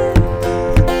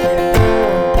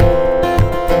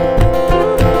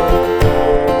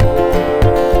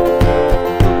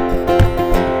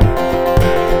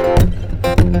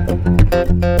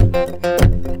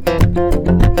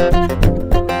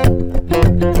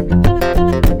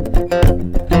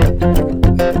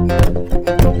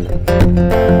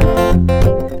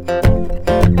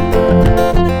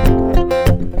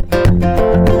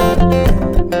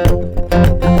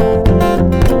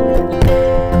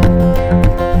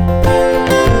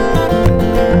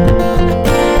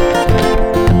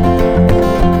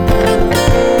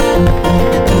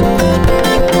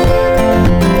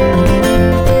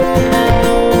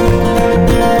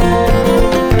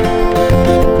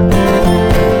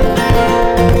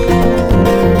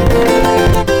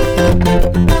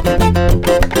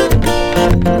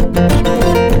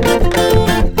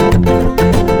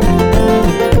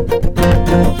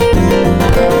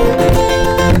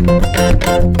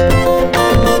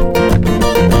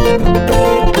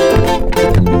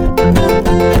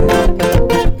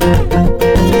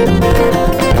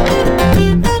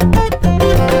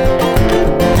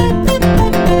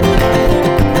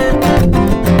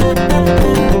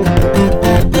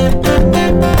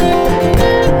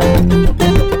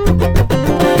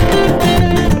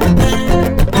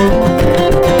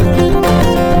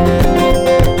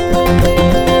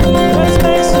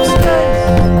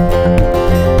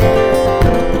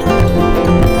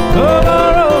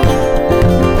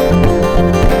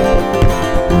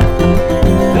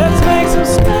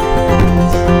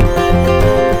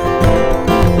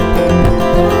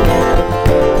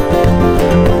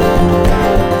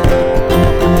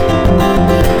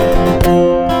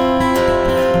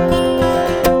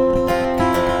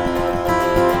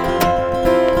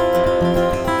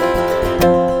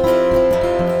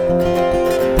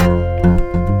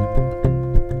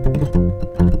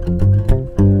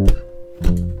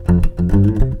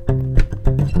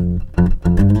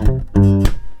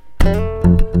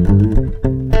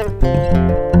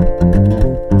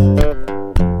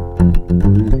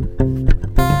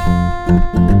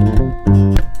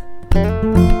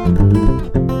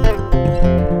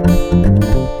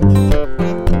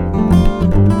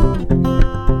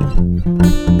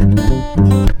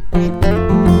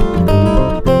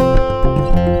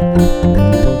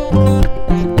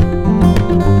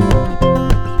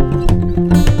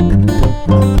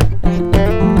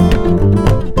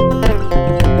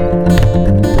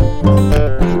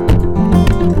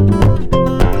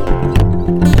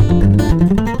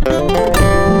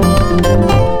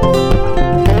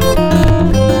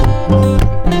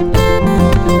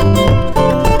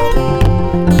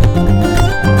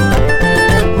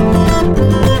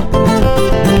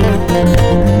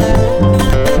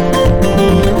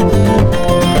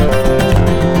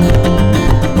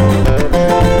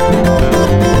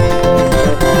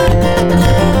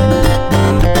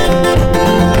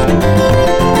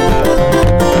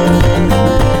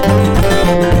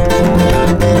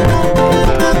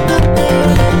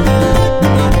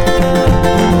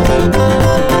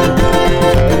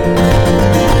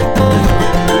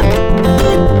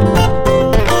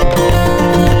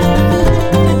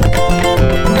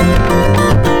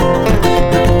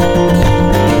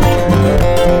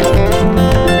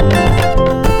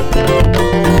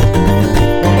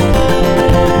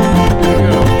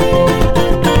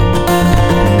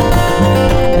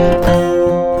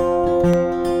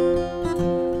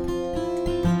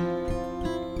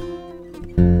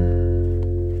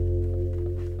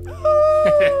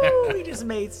 just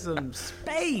made some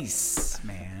space,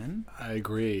 man. I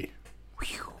agree.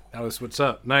 That was what's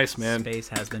up. Nice, man. Space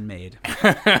has been made.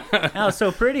 That was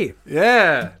so pretty.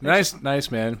 Yeah, nice,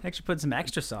 man. Actually, put some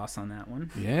extra sauce on that one.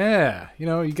 Yeah, you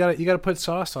gotta put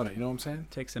sauce on it. You know what I'm saying?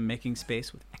 Take some making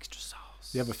space with extra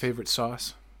sauce. Do you have a favorite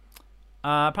sauce?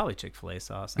 Probably Chick-fil-A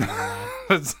sauce.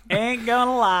 Ain't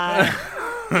gonna lie.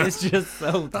 It's just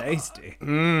so tasty.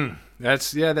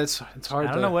 It's hard.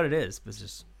 I don't know what it is, but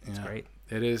it's great.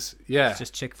 It is. Yeah. It's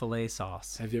just Chick-fil-A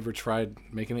sauce. Have you ever tried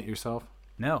making it yourself?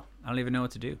 No, I don't even know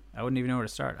what to do. I wouldn't even know where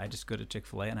to start. I just go to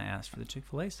Chick-fil-A and I ask for the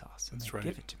Chick-fil-A sauce. And That's they right.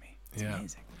 give it to me. It's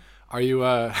amazing. Are you?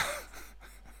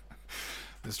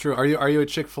 That's true. Are you a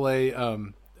Chick-fil-A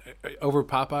over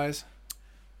Popeyes?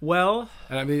 Well,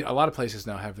 And I mean, a lot of places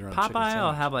now have their own chicken Popeye will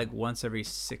sandwich. have like once every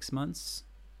 6 months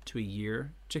to a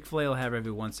year. Chick-fil-A will have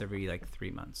once every like 3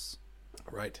 months.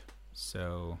 Right.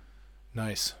 So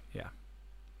Nice.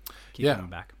 keep Yeah.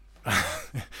 coming back.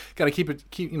 Got to keep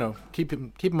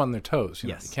them on their toes. You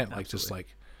know? Yes, You can't just absolutely.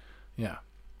 yeah.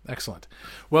 Excellent.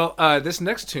 Well, this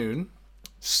next tune,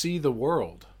 "See the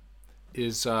World,"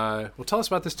 is. Well, tell us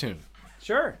about this tune.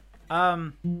 Sure.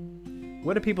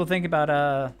 What do people think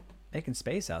about making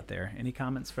space out there? Any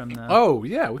comments from the? Oh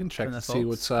yeah, we can check from the to see folks?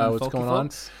 what's From the what's folky going on.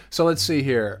 folks? So let's see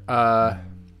here.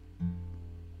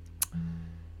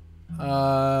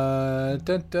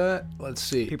 Let's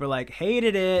see. People are like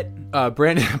hated it.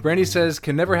 Brandy says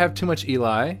can never have too much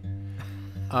Eli.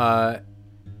 And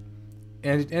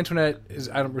Antoinette is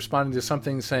responding to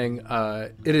something saying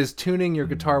it is tuning your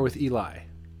guitar with Eli.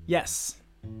 Yes.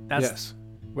 That's Yes.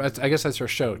 Well, I guess that's our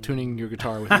show, tuning your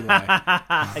guitar with Eli.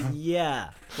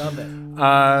 yeah. Love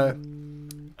it.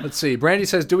 Let's see. Brandy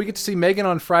says, do we get to see Megan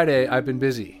on Friday? I've been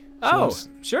busy. She Oh, wants-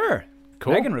 sure.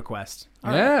 Cool. Megan request.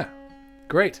 All right. yeah.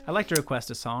 Great. I'd like to request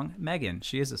a song. Megan,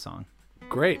 she is a song.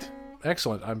 Great.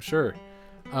 Excellent, I'm sure.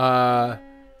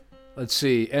 Let's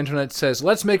see. Antoinette says,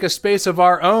 let's make a space of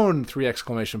our own! 3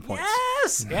 exclamation points.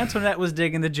 Yes! Antoinette was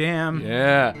digging the jam.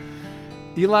 Yeah.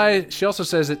 Eli, she also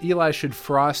says that Eli should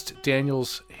frost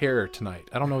Daniel's hair tonight.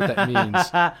 I don't know what that means.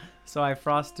 So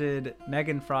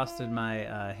Megan frosted my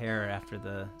hair after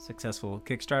the successful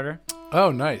Kickstarter.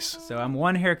 Oh, nice. So I'm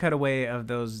one haircut away of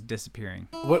those disappearing.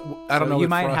 What I don't So know. you what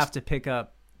might frost, have to pick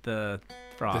up the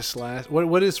frost. this last.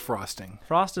 What is frosting?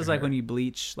 Frost is your like hair. when you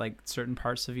bleach like certain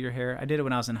parts of your hair. I did it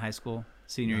when I was in high school,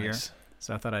 senior year. Nice.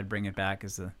 So I thought I'd bring it back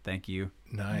as a thank you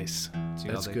Nice. to all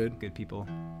That's the good. good people.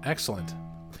 Excellent.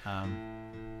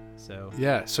 So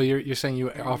Yeah. So you're saying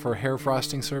you offer hair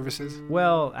frosting services?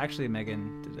 well, actually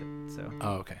Megan did it. So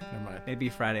Oh, okay. Never mind. maybe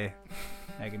Friday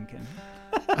Megan can.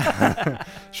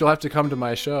 She'll have to come to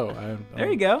my show.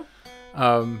 There you go.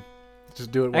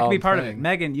 Just do it That while could be I'm part of it. playing.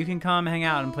 Megan, you can come hang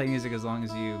out and play music as long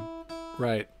as you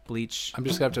Right. bleach. I'm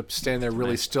just gonna have to stand there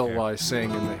really Nice still hair. while I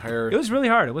sing, and the hair. It was really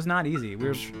hard. It was not easy. We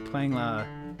were playing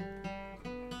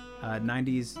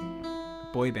 90s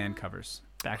boy band covers,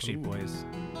 Backstreet Boys,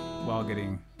 while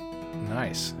getting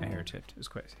Nice, my hair tipped. It was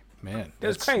crazy. man. It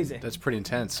was crazy. That's pretty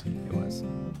intense. It was.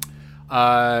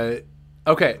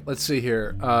 Okay, let's see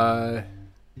here.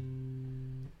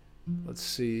 Let's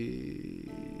see.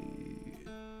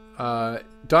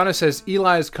 Donna says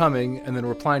Eli's coming, and then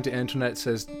replying to Antoinette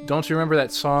says, "Don't you remember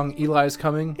that song Eli's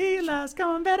coming?" Eli's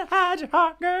coming, better hide your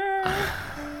heart, girl.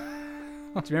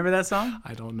 Do you remember that song?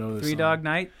 I don't know this. Three song. Dog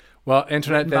Night. Well,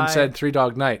 Antoinette Written then by said Three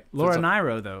Dog Night. Laura That's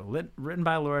Nyro, though. Written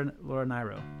by Laura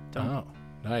Nyro. Oh,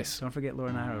 nice. Don't forget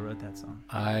Laura Nyro wrote that song.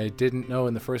 I didn't know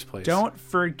in the first place. Don't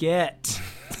forget.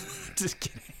 Just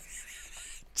kidding.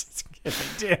 Just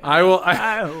kidding. I will.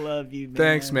 I love you, man.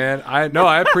 Thanks, man.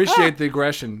 I appreciate the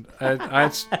aggression.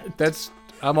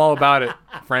 I'm all about it.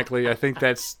 Frankly, I think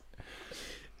that's.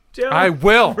 Don't I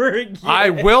will. forget. I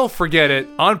will forget it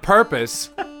on purpose.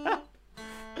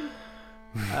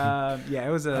 Yeah, it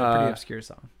was a pretty obscure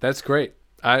song. That's great.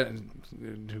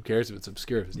 Who cares if it's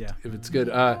obscure? Yeah. If it's good.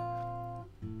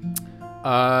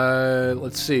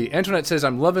 Let's see. Antoinette says,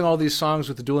 "I'm loving all these songs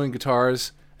with the dueling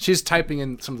guitars." She's typing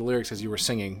in some of the lyrics as you were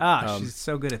singing. She's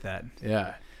so good at that.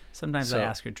 Yeah. Sometimes So- I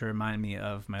ask her to remind me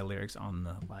of my lyrics on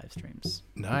the live streams.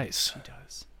 Nice. She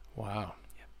does. Wow.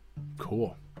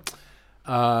 Cool.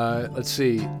 Let's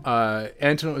see.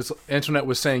 Antoinette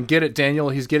was saying, "Get it, Daniel.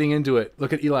 He's getting into it.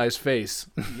 Look at Eli's face."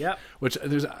 Yep. Which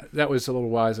that was a little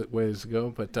ways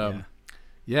ago, but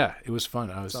yeah, it was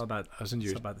fun. I was It's into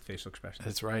all your. about the facial expression.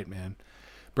 That's right, man.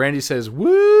 Brandy says,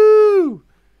 "Woo!"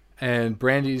 And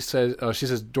Brandy says, she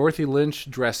says, "Dorothy Lynch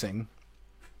dressing,"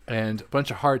 and a bunch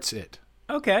of hearts.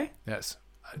 Okay. Yes.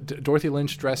 Dorothy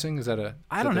Lynch dressing, is that a?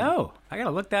 I don't know. I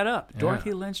gotta look that up. Yeah.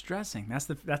 Dorothy Lynch dressing.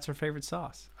 That's her favorite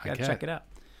sauce. I Gotta get check it. it out.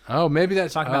 Oh, maybe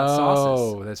that's Talk about oh,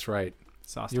 sauces. that's right.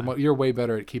 Sauce You're time. you're way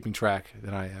better at keeping track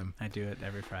than I am. I do it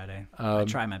every Friday. I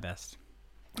try my best.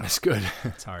 That's good.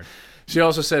 It's hard. She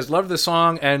also says, "Love the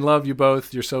song and love you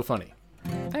both. You're so funny."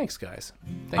 Thanks, guys.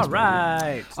 Thanks, All baby.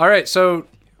 right. All right. So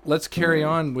let's carry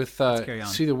on with carry on.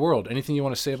 "See the World." Anything you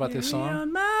want to say about this Carry song?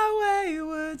 on my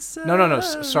wayward son. No.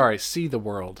 Sorry. "See the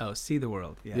World." Oh, see the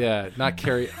world. Yeah. Yeah, not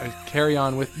carry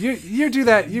on with you. You do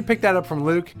that. You pick that up from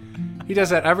Luke. He does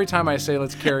that every time I say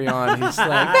 "Let's carry on." He's like,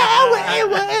 "My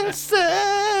wayward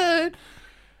son."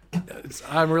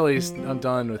 I'm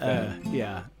done with that.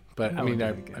 Yeah. But I that mean, would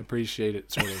I be good. appreciate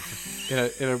it sort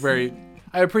of in a very.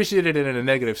 I appreciate it in a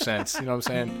negative sense. You know what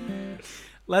I'm saying?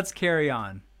 Let's carry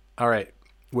on. All right,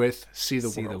 with "See the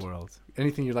See World." the world.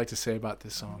 Anything you'd like to say about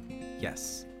this song?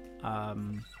 Yes.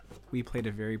 We played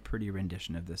a very pretty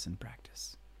rendition of this in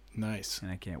practice, Nice,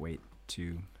 and I can't wait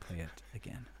to play it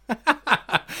again.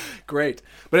 great.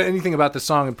 But anything about the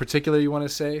song in particular you want to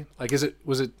say? Like,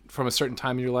 was it from a certain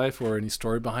time in your life, or any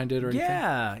story behind it, or anything?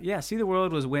 Yeah. See the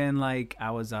world was when like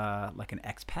I was like an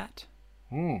expat.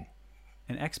 Mm.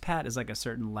 An expat is like a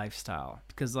certain lifestyle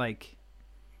because like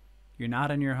you're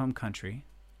not in your home country,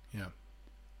 Yeah.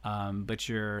 but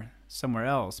you're somewhere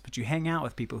else. But you hang out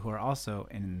with people who are also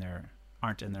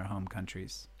aren't in their home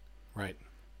countries, Right.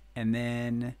 and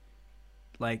then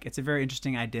like it's a very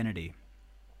interesting identity.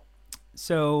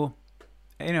 So,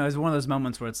 it's one of those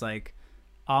moments where it's like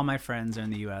all my friends are in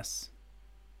the U.S.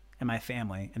 and my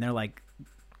family, and they're like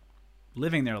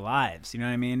living their lives, you know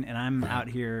what I mean? And I'm out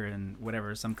here in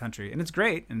whatever, some country, and it's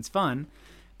great and it's fun,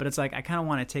 but it's like I kind of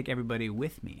want to take everybody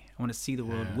with me. I want to see the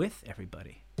world with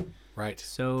everybody. Right.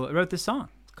 So I wrote this song.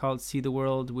 It's called "See the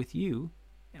World with You,"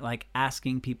 like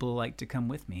asking people like to come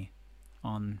with me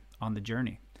on the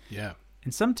journey. Yeah.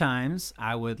 And sometimes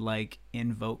I would like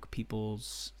invoke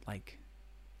people's like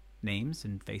names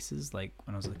and faces, like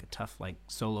when I was like a tough like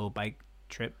solo bike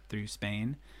trip through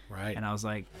Spain. Right. And I was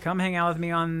like, come hang out with me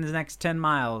on the next 10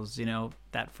 miles,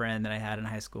 that friend that I had in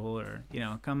high school, or,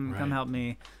 come help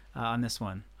me on this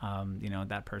one,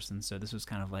 that person. So this was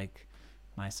kind of like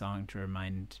my song to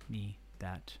remind me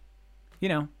that,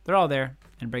 they're all there,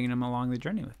 and bringing them along the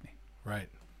journey with me. Right.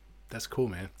 That's cool,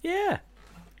 man. Yeah.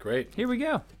 Great. Here we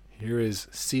go. Here is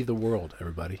 "See the World,"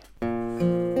 everybody.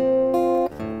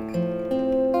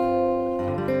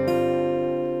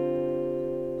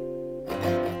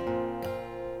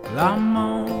 Well, I'm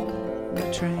on the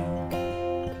train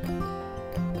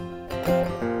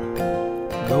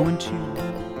going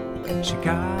to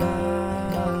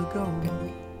Chicago.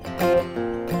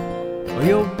 Oh,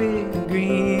 your big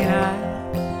green eyes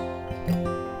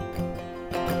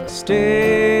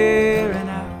staring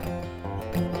out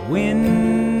the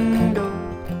window,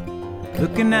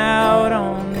 looking out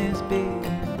on this big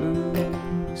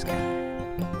blue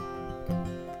sky,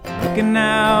 looking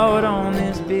out on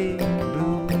this big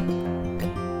blue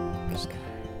sky.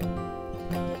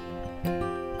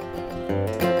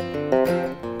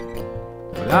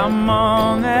 Well, I'm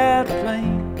on that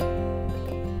plane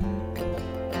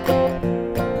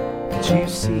that you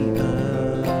see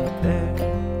up there,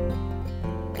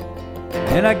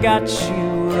 and I got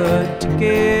you a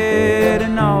ticket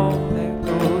and all that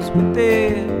goes with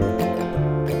it.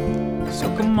 So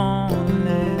come on,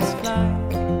 let's fly.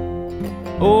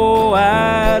 Oh,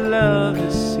 I'd love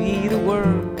to see the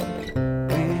world with you.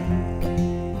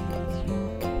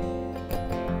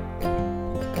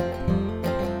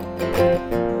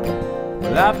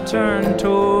 Well, I've turned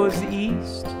towards the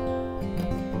east,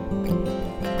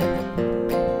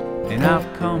 and I've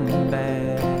come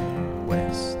back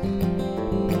west,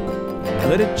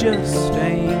 but it just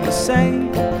ain't the same.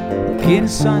 In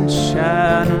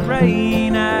sunshine or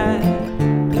rain, I'd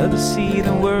love to see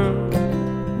the world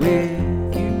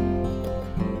with you.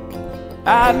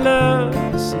 I'd love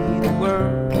to see the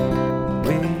world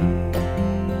with you.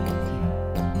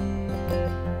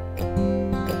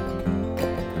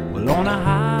 Well, on a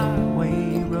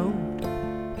highway road,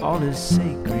 all is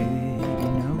sacred,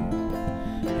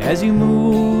 as you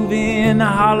move in the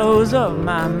hollows of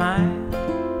my mind.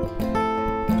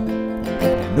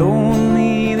 And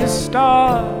only the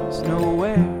stars know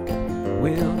where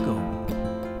we'll go.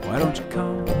 Why don't you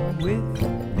come with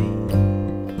me,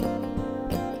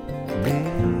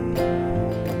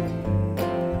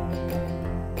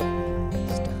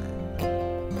 this time?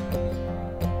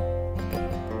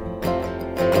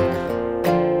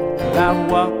 Well, I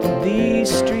walked these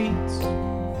streets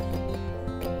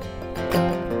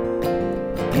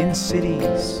in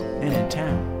cities and in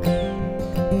towns,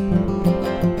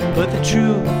 but the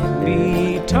truth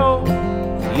be told,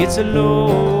 it's a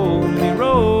lonely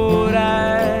road.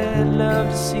 I'd love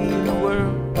to see the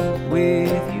world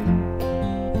with you.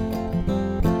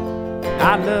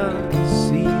 I'd love to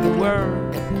see the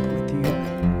world with you.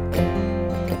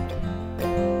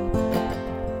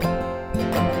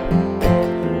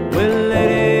 Well, let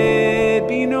it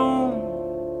be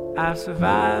known I've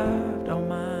survived on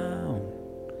my own,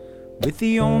 with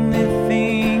the only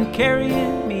thing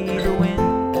carrying me the wind.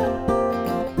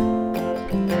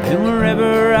 And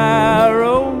wherever I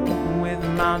roam with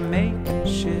my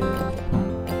makeshift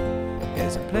home,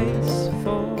 there's a place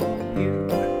for you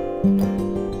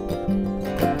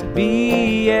to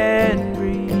be and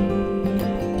breathe with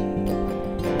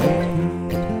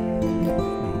me.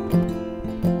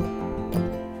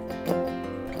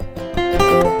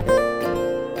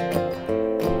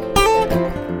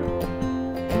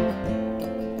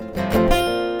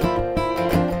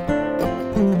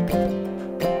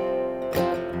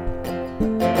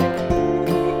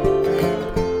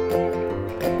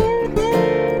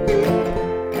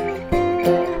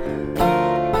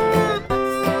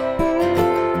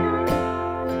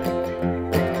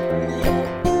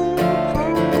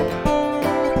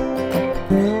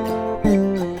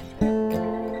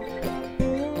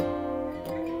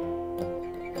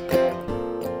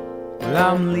 Well,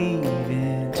 I'm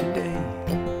leaving today,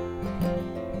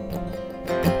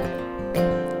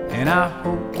 and I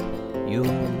hope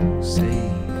you'll say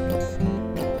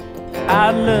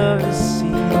I'd love to see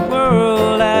the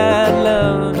world, I'd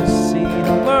love to see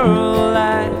the world,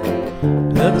 I'd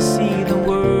love to see the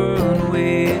world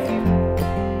with you.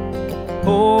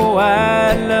 Oh,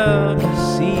 I'd love to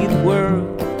see the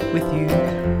world with you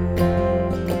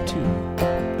too.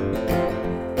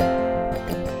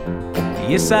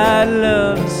 Yes, I'd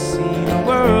love to see the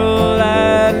world,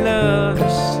 I'd love to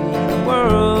see the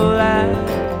world, I'd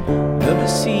love to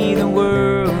see the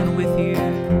world with you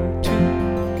too.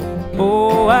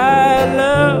 Oh, I'd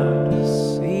love to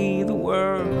see the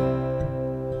world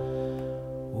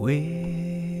with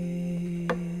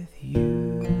you.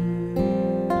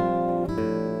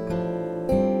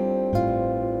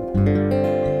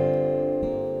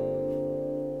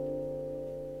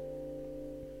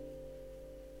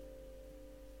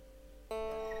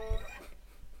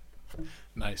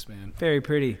 Nice, man. Very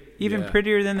pretty. Even Yeah.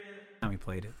 prettier than the time we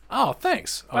played it. Oh,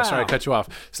 thanks. Oh, sorry, I Wow. cut you off.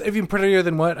 So, even prettier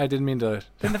than what? I didn't mean to.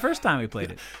 Than the first time we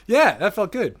played it. Yeah, that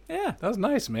felt good. Yeah. That was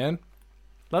nice, man.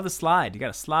 Love the slide. You got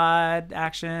a slide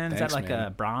action. Is Thanks, that like man. a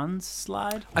bronze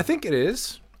slide? I think it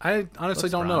is. I honestly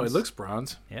Looks don't know. It bronze. looks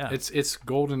bronze. Yeah. It's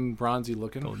golden bronzy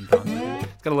looking. Golden bronze.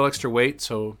 It's got a little extra weight,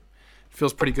 so it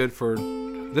feels pretty good for.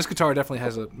 This guitar definitely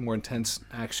has a more intense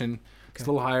action. It's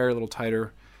a little higher, a little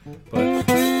tighter, but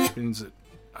it means that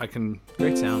I can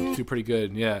Great sound. do pretty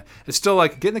good. Yeah, it's still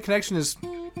like getting the connection is.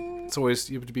 It's always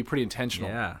you have to be pretty intentional.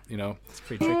 Yeah. You know, It's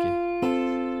pretty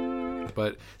tricky.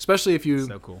 but especially if you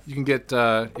So cool. you can get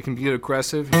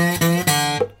aggressive,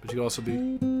 but you can also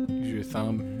use your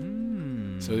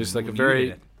thumb. So there's like a Ooh, very,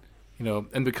 you did it.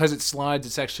 and because it slides,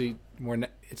 it's actually more.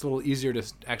 It's a little easier to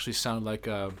actually sound like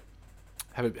have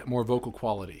a more vocal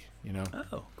quality.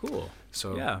 Oh, cool.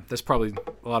 So Yeah. that's probably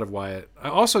a lot of why I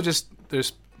also just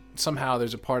there's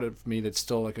a part of me that's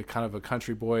still like a kind of a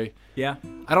country boy. Yeah.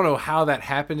 I don't know how that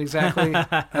happened exactly.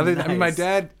 I mean, my Nice.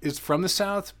 dad is from the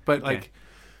South, but Okay. like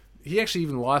he actually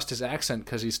even lost his accent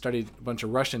because he studied a bunch of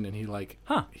Russian, and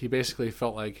he basically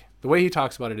felt like the way he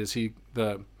talks about it is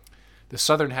the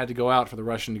Southern had to go out for the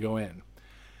Russian to go in.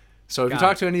 So if you Got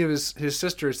talk it. to any of his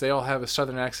sisters, they all have a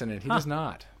Southern accent, and he does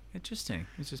not. Interesting.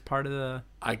 It's just part of the.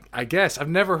 I guess I've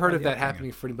never heard Oh, of yeah, that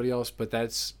happening for anybody else, but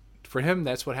that's for him.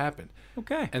 That's what happened.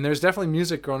 Okay. And there's definitely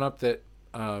music growing up that,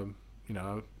 I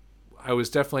was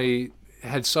definitely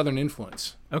had Southern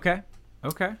influence. Okay.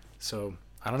 Okay. So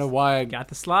I don't know why Got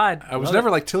the slide. I was Love never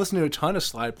it. like to listen to a ton of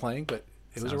slide playing, but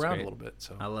it was Sounds around great. a little bit.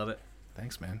 So I love it.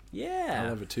 thanks, man. Yeah. I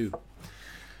love it too.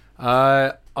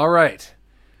 All right,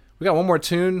 we got one more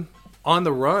tune, "On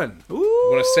the Run." Ooh.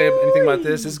 Want to say anything about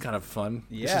this? This is kind of fun.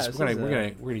 Yeah,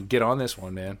 we're gonna get on this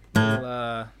one, man.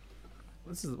 Well,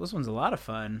 this one's a lot of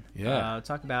fun. Yeah.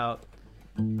 Talk about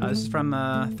this is from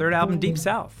third album, Deep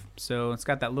South. So it's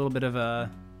got that little bit of a,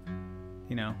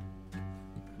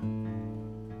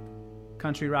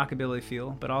 country rockabilly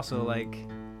feel, but also like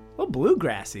a little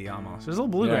bluegrassy almost. There's a little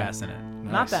bluegrass in it.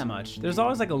 Not Nice. that much. There's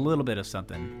always like a little bit of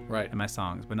something Right, in my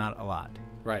songs, but not a lot.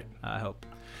 right. I hope.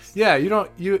 Yeah,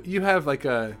 you have like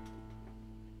a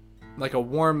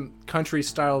warm country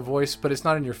style voice, but it's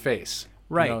not in your face.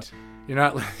 Right. You're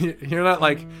not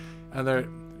like other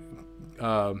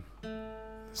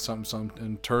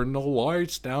something turn the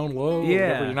lights down low. or Yeah.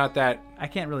 whatever. You're not that. I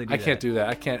can't really do I that. can't do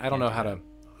that. I don't know how to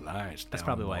lights. That's down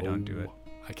probably why I don't do low. it.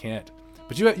 I can't.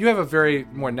 But you have a very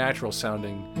more natural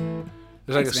sounding.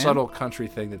 There's like Thanks, a man. subtle country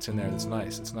thing that's in there that's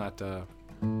nice. It's not.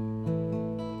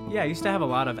 Yeah, I used to have a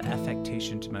lot of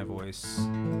affectation to my voice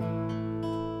in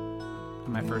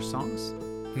my first songs,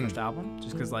 first album,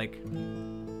 just because, like,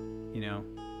 you know,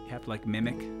 you have to, like,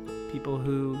 mimic people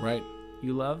who Right.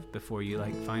 you love before you,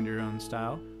 like, find your own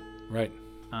style. Right.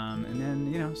 And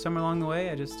then, you know, somewhere along the way,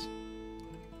 I just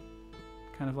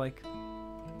kind of, like,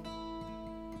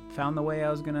 found the way I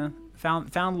was gonna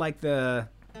found like the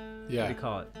what do Yeah. you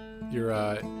call it,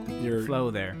 Your flow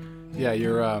there. yeah,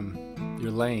 your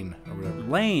lane or whatever.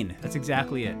 Lane, that's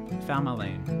exactly it. Found my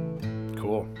lane.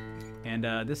 Cool. And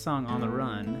this song, On the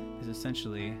Run, is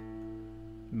essentially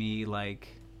me, like,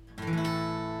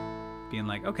 being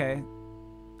like, okay,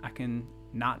 I can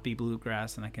not be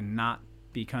bluegrass and I can not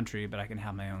be country, but I can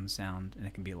have my own sound and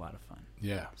it can be a lot of fun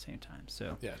Yeah. at the same time.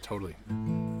 So Yeah, totally.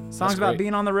 songs about great.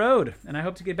 being on the road, and I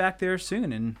hope to get back there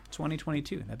soon in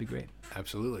 2022. That'd be great.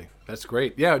 Absolutely. That's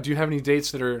great. Yeah, do you have any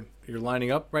dates that you're lining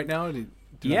up right now?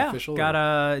 Yeah, official, got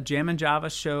or? a Jam and Java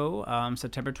show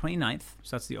September 29th.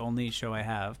 So that's the only show I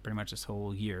have pretty much this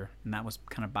whole year, and that was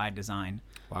kind of by design.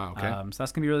 Wow, okay. So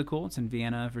that's gonna be really cool. It's in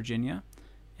Vienna, Virginia,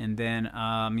 and then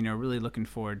you know, really looking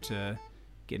forward to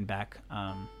getting back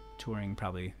touring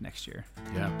probably next year,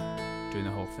 Yeah. doing the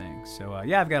whole thing. So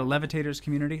yeah, I've got a Levitators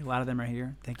community. A lot of them are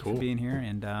here. Thank you Cool. for being here.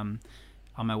 And on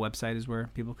my website is where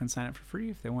people can sign up for free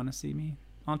if they want to see me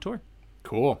on tour.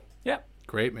 Cool. Yeah,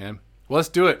 Great, man. Well, let's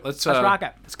do it. Let's rock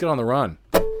it. Let's get on the run.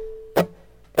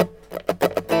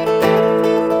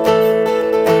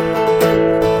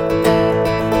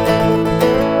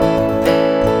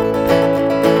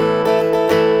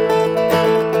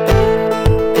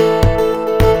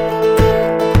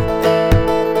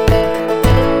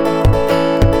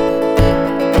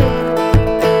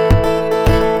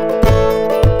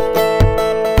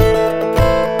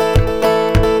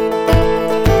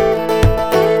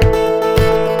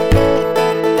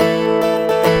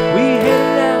 We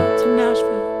headed out to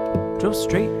Nashville, drove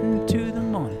straight into the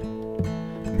morning,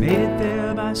 made it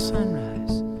there by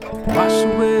sunrise, watched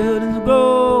the wilderness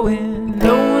glowing.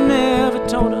 No one ever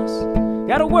told us,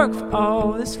 gotta work for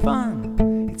all this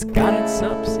fun. It's got its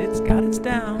ups, it's got its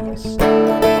downs.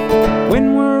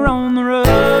 When we're on the road,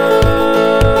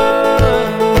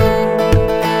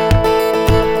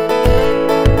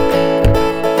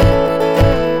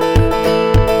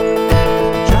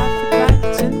 traffic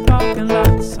lights and parking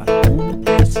lots are the only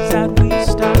places that we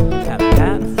stop. Have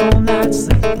had a full night's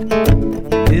sleep,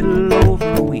 a little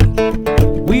over a week.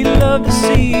 We love to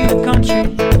see the country,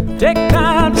 take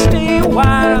time to stay a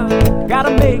while.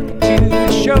 Gotta make it to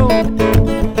the show,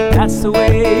 that's the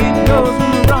way it goes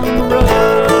when we're on the road.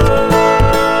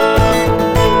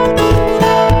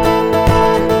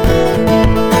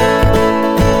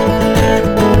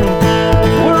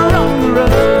 We're on the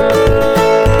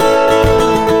road.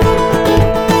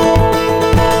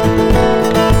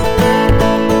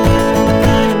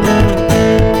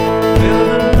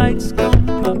 Well, the lights come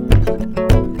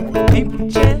up, people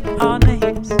chant our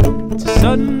names. It's a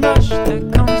sudden rush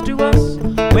that comes to us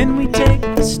when we take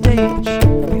the stage.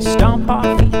 We stomp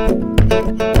our feet,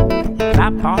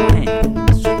 clap our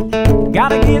hands.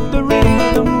 Gotta get the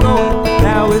rhythm going.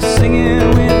 Now we're singing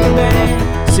with the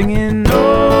band, singing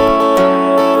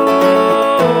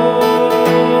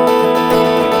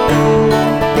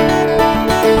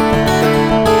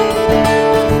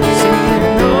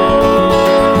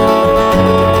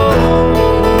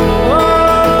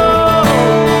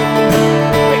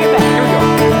Bring it back. Here we go.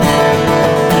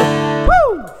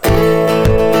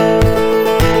 Woo!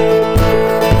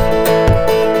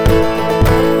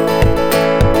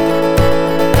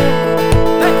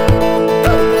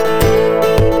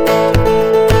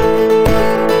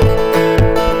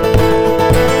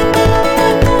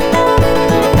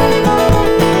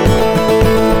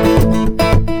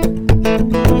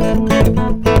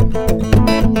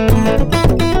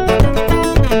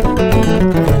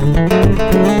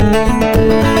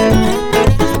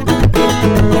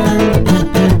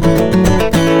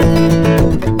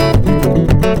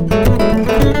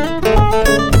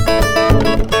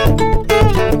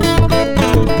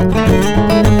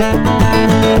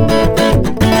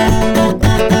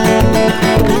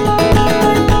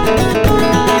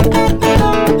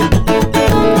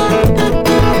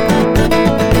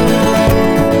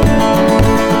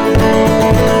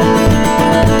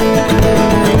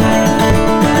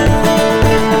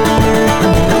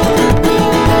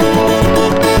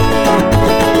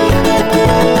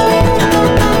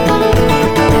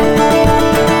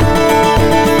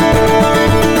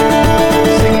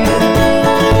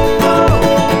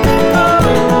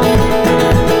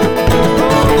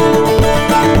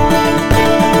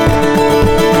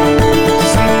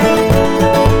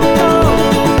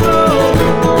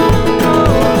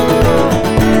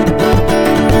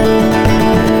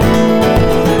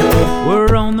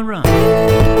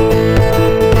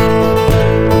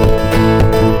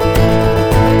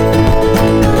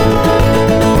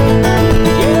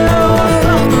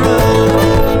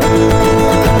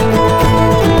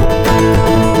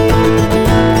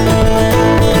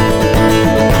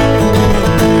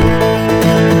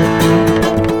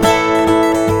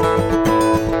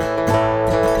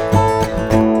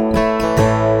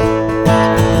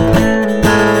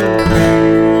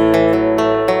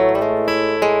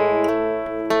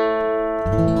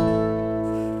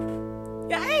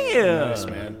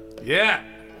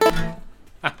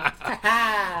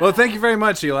 Well, thank you very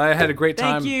much, Eli. I had a great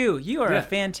time. Thank you. You are Yeah. a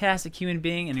fantastic human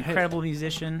being, an incredible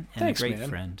musician, and Thanks, a great man.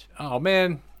 friend. Oh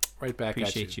man, right back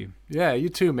Appreciate at you. you. Yeah, you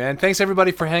too, man. Thanks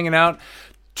everybody for hanging out.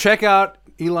 Check out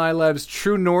Eli Lev's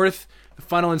True North, the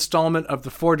final installment of the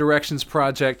Four Directions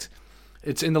project.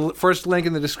 It's in the first link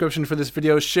in the description for this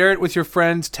video. Share it with your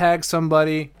friends. Tag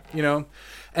somebody.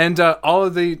 And all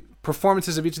of the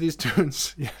performances of each of these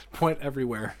tunes point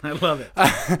everywhere. I love it.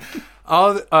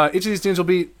 Each of these tunes will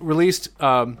be released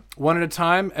one at a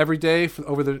time every day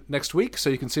over the next week, so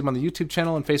you can see them on the YouTube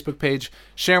channel and Facebook page.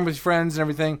 Share them with your friends and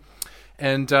everything.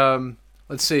 And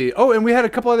let's see. Oh, and we had a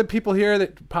couple other people here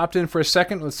that popped in for a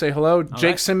second. Let's say hello.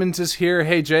 Jake Simmons is here.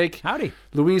 Hey, Jake. Howdy.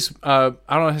 Louise, I don't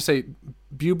know how to say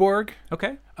Buborg.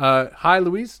 Okay. Hi,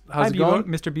 Louise. How's it going?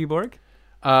 Mr. Buborg.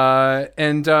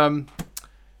 And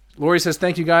Lori says,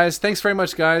 thank you, guys. Thanks very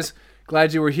much, guys.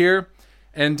 Glad you were here.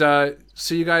 And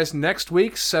see you guys next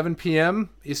week, 7 p.m.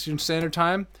 Eastern Standard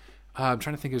Time. I'm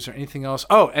trying to think, is there anything else?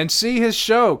 Oh, and see his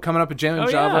show coming up at Jam and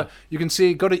Java. Yeah. You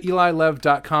can go to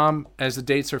elilev.com as the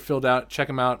dates are filled out. Check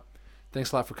them out.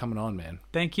 Thanks a lot for coming on, man.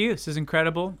 Thank you. This is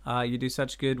incredible. You do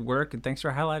such good work, and thanks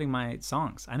for highlighting my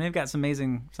songs. I know you've got some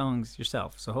amazing songs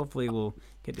yourself, so hopefully we'll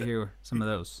get to hear some of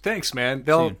those. Thanks, man.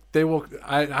 Soon. They will.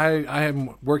 I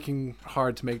am working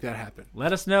hard to make that happen.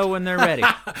 Let us know when they're ready.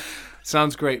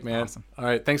 Sounds great, man. Awesome. All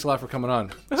right. Thanks a lot for coming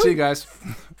on. See you guys.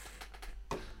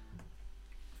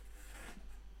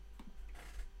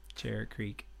 Chair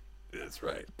Creek. That's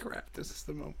right. Crap. This is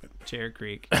the moment. Chair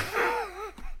Creek.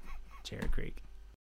 Chair Creek.